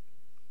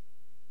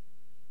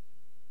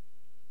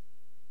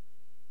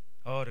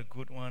 All the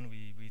good one,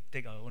 we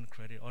take our own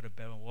credit. All the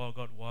bad one, oh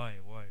God, why?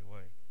 What,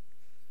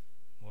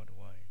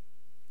 why?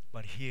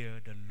 But here,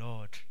 the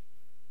Lord,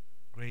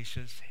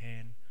 gracious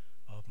hand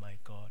of my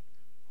God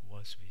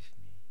was with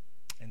me.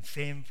 And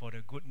same for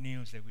the good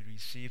news that we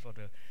receive of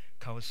the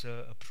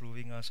council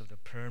approving us of the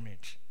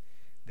permit.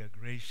 The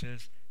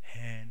gracious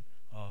hand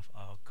of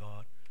our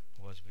God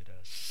was with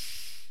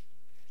us.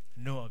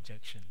 No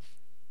objections,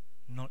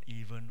 not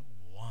even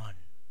one.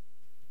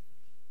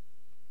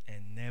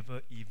 And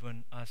never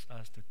even asked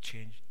us to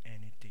change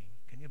anything.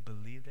 Can you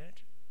believe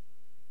that?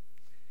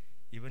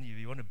 Even if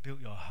you want to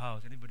build your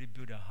house, anybody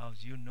build a house,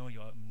 you know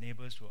your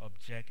neighbors will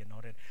object and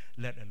all that,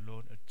 let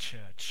alone a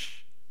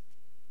church.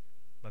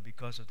 But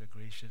because of the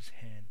gracious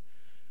hand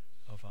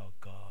of our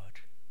God,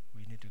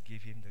 we need to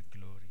give him the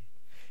glory.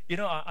 You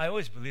know, I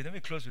always believe, let me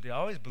close with it, I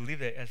always believe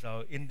that as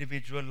our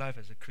individual life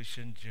as a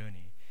Christian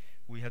journey,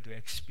 we have to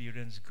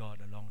experience God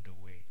along the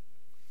way.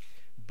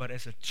 But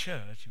as a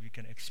church, we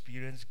can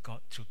experience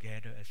God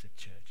together as a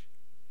church.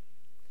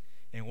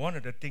 And one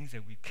of the things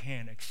that we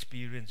can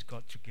experience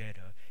God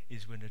together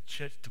is when the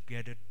church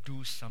together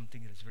do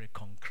something that's very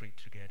concrete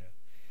together.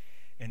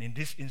 And in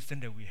this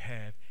instant that we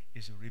have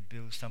is to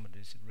rebuild some of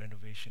this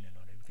renovation and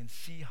all that. We can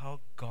see how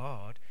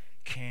God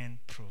can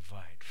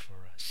provide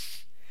for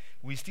us.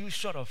 We're still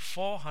short of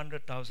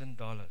 $400,000.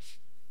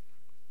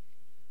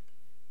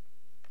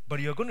 But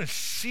you're going to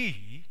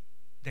see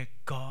that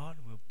God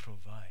will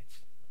provide.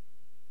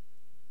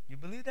 You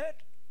believe that?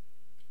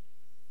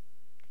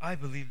 I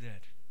believe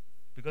that.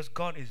 Because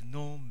God is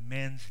no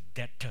man's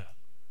debtor.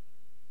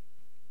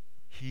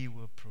 He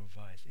will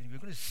provide. And we're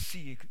going to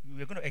see,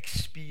 we're going to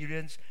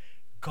experience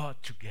God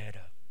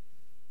together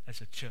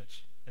as a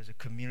church, as a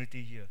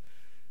community here.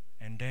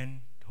 And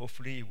then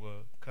hopefully it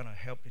will kind of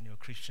help in your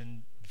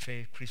Christian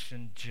faith,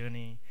 Christian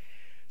journey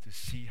to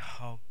see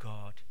how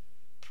God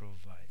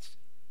provides.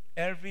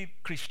 Every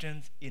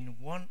Christian in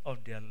one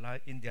of their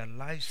in their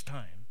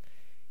lifetime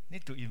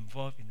need to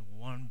involve in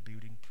one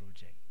building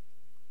project.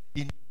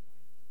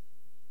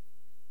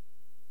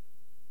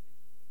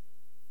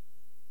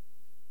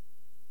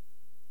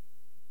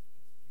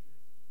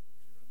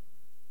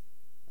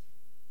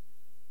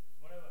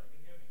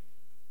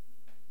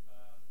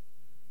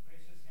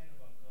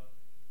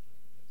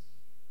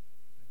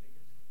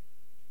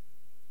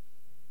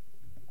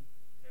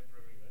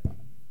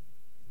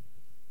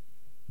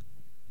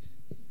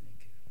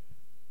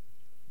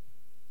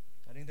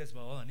 That's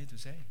about all I need to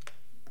say.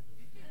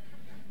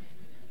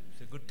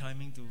 It's a good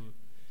timing to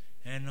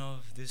end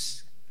off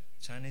this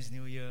Chinese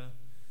New Year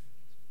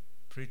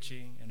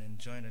preaching and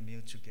enjoying a meal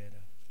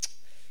together.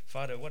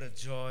 Father, what a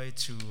joy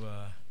to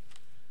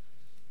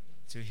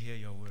hear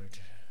your word.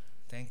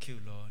 Thank you,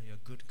 Lord. You're a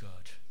good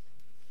God.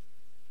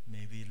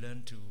 May we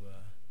learn to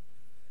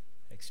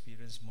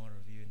experience more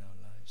of you in our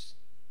lives.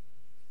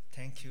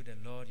 Thank you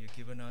that, Lord, you've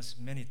given us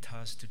many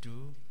tasks to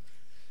do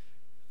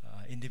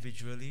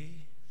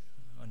individually,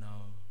 on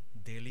our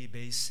daily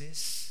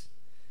basis,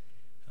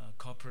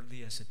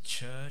 corporately as a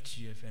church.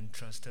 You have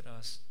entrusted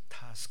us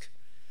tasks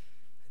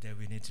that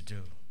we need to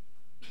do.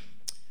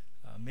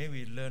 May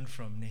we learn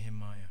from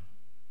Nehemiah.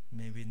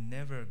 May we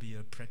never be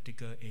a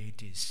practical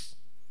atheist,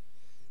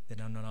 that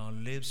on our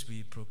lips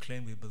we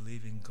proclaim we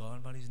believe in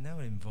God, but He's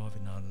never involved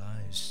in our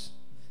lives.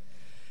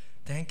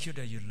 Thank you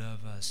that you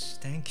love us.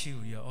 Thank you,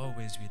 you're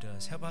always with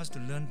us. Help us to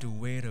learn to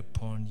wait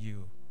upon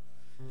you.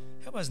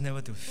 Help us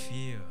never to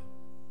fear.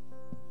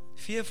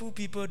 Fearful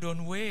people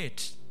don't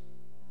wait.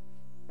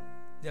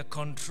 They are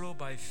controlled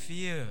by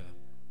fear.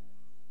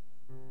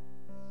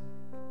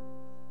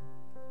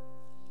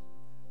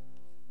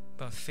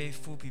 But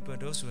faithful people,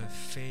 those who have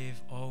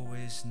faith,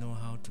 always know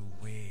how to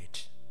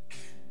wait.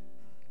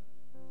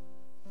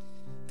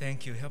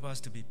 Thank you. Help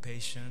us to be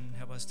patient.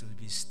 Help us to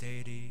be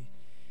steady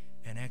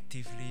and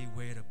actively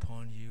wait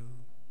upon you.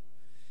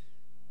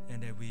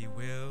 And that we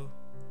will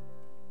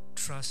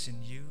trust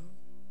in you.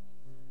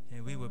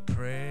 And we will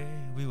pray,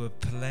 we will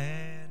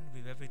plan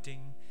with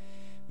everything,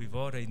 with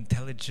all the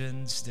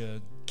intelligence,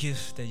 the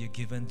gift that you've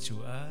given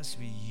to us.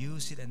 We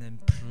use it and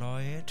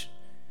employ it.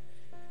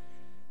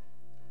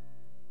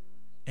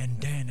 And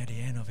then at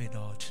the end of it,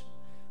 Lord,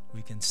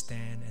 we can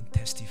stand and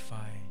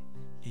testify.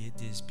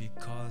 It is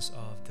because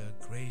of the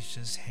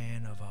gracious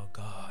hand of our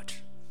God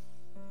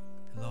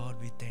Lord,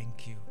 we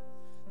thank you.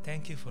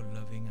 Thank you for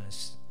loving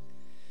us.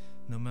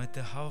 No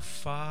matter how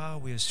far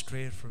we are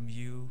strayed from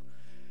you,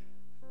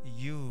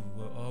 you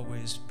will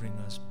always bring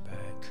us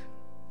back.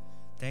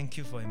 Thank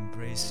you for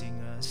embracing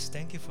us.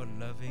 Thank you for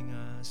loving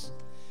us.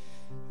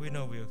 We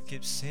know we'll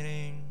keep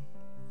sinning.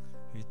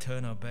 We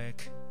turn our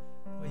back,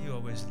 but you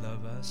always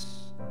love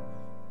us.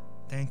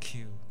 Thank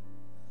you.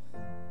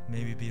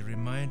 May we be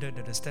reminded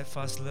that the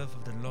steadfast love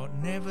of the Lord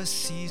never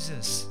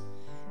ceases.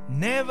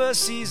 Never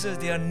ceases.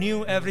 They are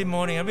new every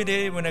morning. Every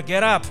day when I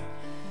get up,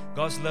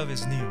 God's love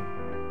is new.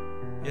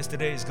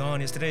 Yesterday is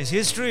gone. Yesterday is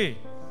history.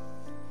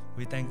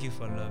 We thank you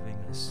for loving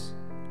us.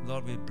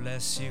 Lord, we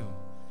bless you.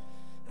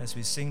 As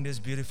we sing this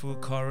beautiful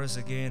chorus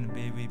again,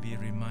 may we be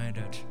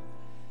reminded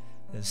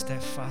the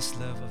steadfast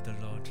love of the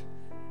Lord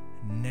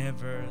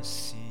never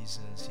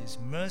ceases. His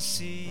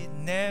mercy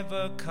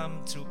never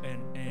comes to an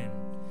end.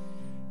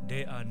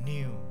 They are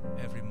new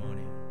every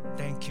morning.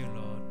 Thank you,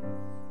 Lord.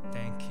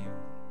 Thank you.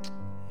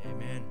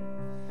 Amen.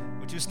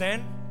 Would you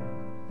stand?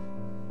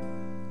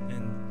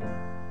 And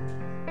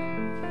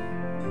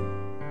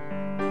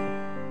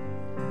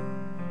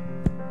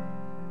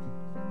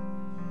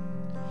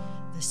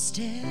the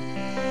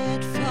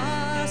steadfast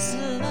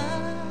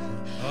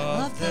love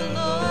of the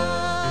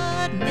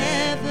Lord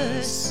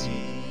never ceases.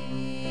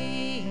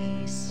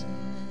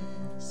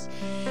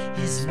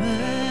 His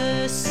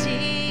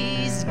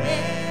mercies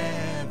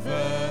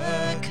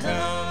never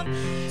come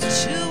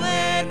to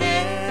an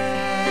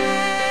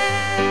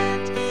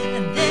end,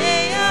 and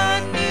they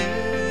are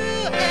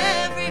new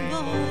every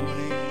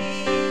morning,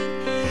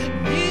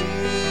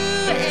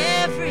 new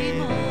every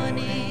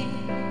morning.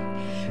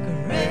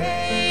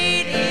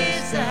 Great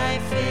is thy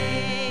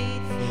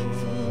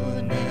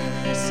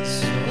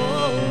faithfulness, O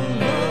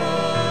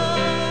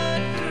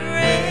Lord.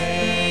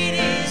 Great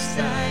is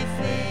thy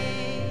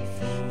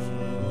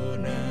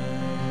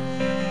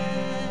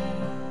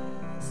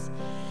faithfulness.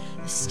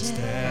 The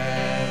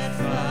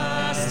steadfast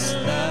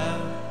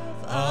love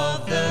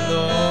of the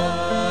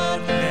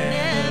Lord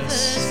never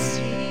ceases.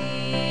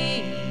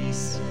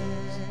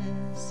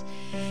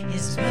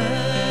 His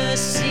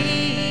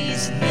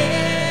mercies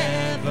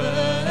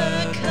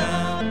never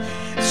come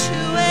to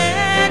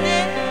an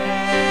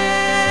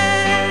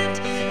end,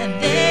 and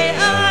they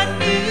are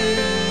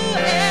new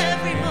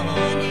every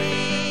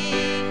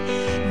morning,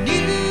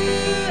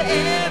 new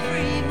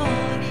every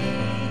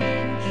morning.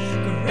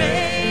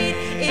 Great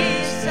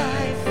is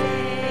thy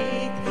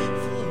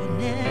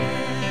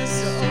faithfulness,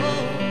 O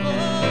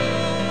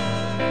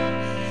Lord.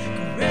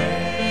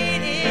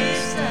 Great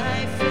is thy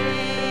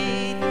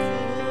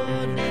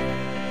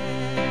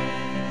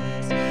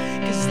faithfulness,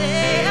 'cause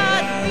they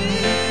are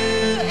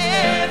new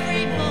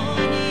every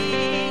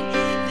morning.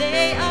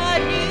 They are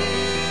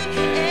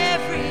new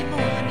every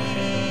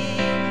morning.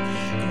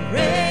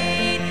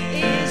 Great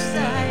is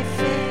thy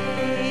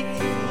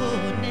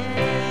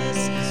faithfulness,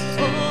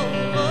 O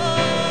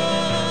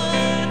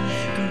Lord.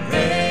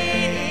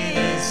 Great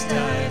is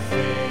thy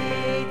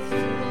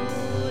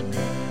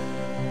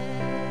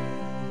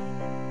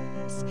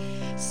faithfulness.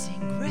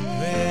 Sing,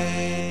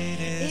 great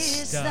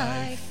is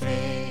thy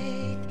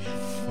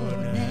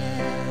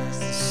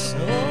faithfulness, O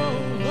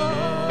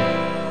Lord.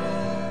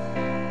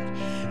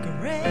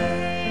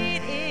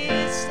 Great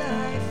is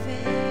thy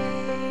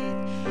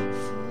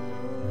faithfulness.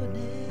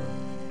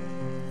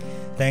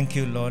 thank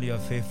you, Lord. You are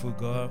faithful,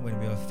 God. When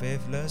we are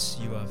faithless,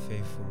 you are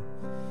faithful.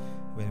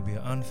 When we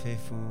are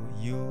unfaithful,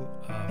 you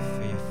are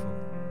faithful.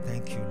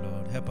 Thank you,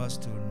 Lord. Help us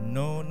to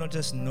know, not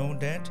just know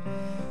that,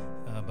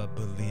 but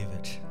believe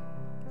it.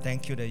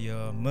 Thank you that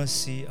your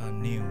mercy are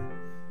new.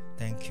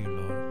 Thank you,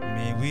 Lord.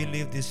 May we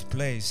leave this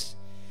place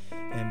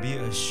and be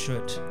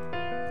assured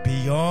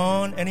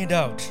beyond any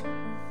doubt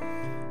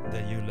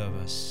that you love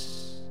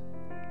us.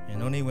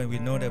 And only when we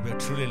know that we are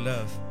truly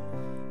loved,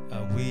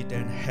 we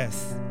then have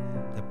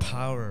the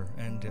power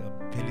and the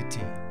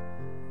ability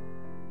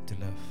to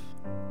love.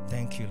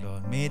 Thank you,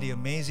 Lord. May the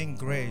amazing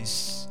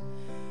grace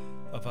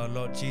of our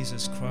Lord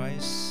Jesus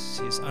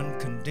Christ, His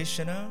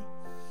unconditional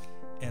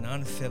and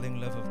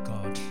unfailing love of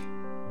God,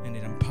 and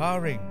the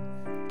empowering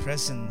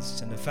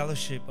presence and the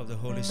fellowship of the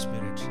Holy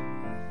Spirit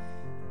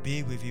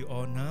be with you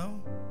all now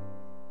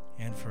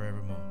and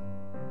forevermore.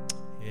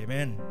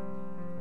 Amen.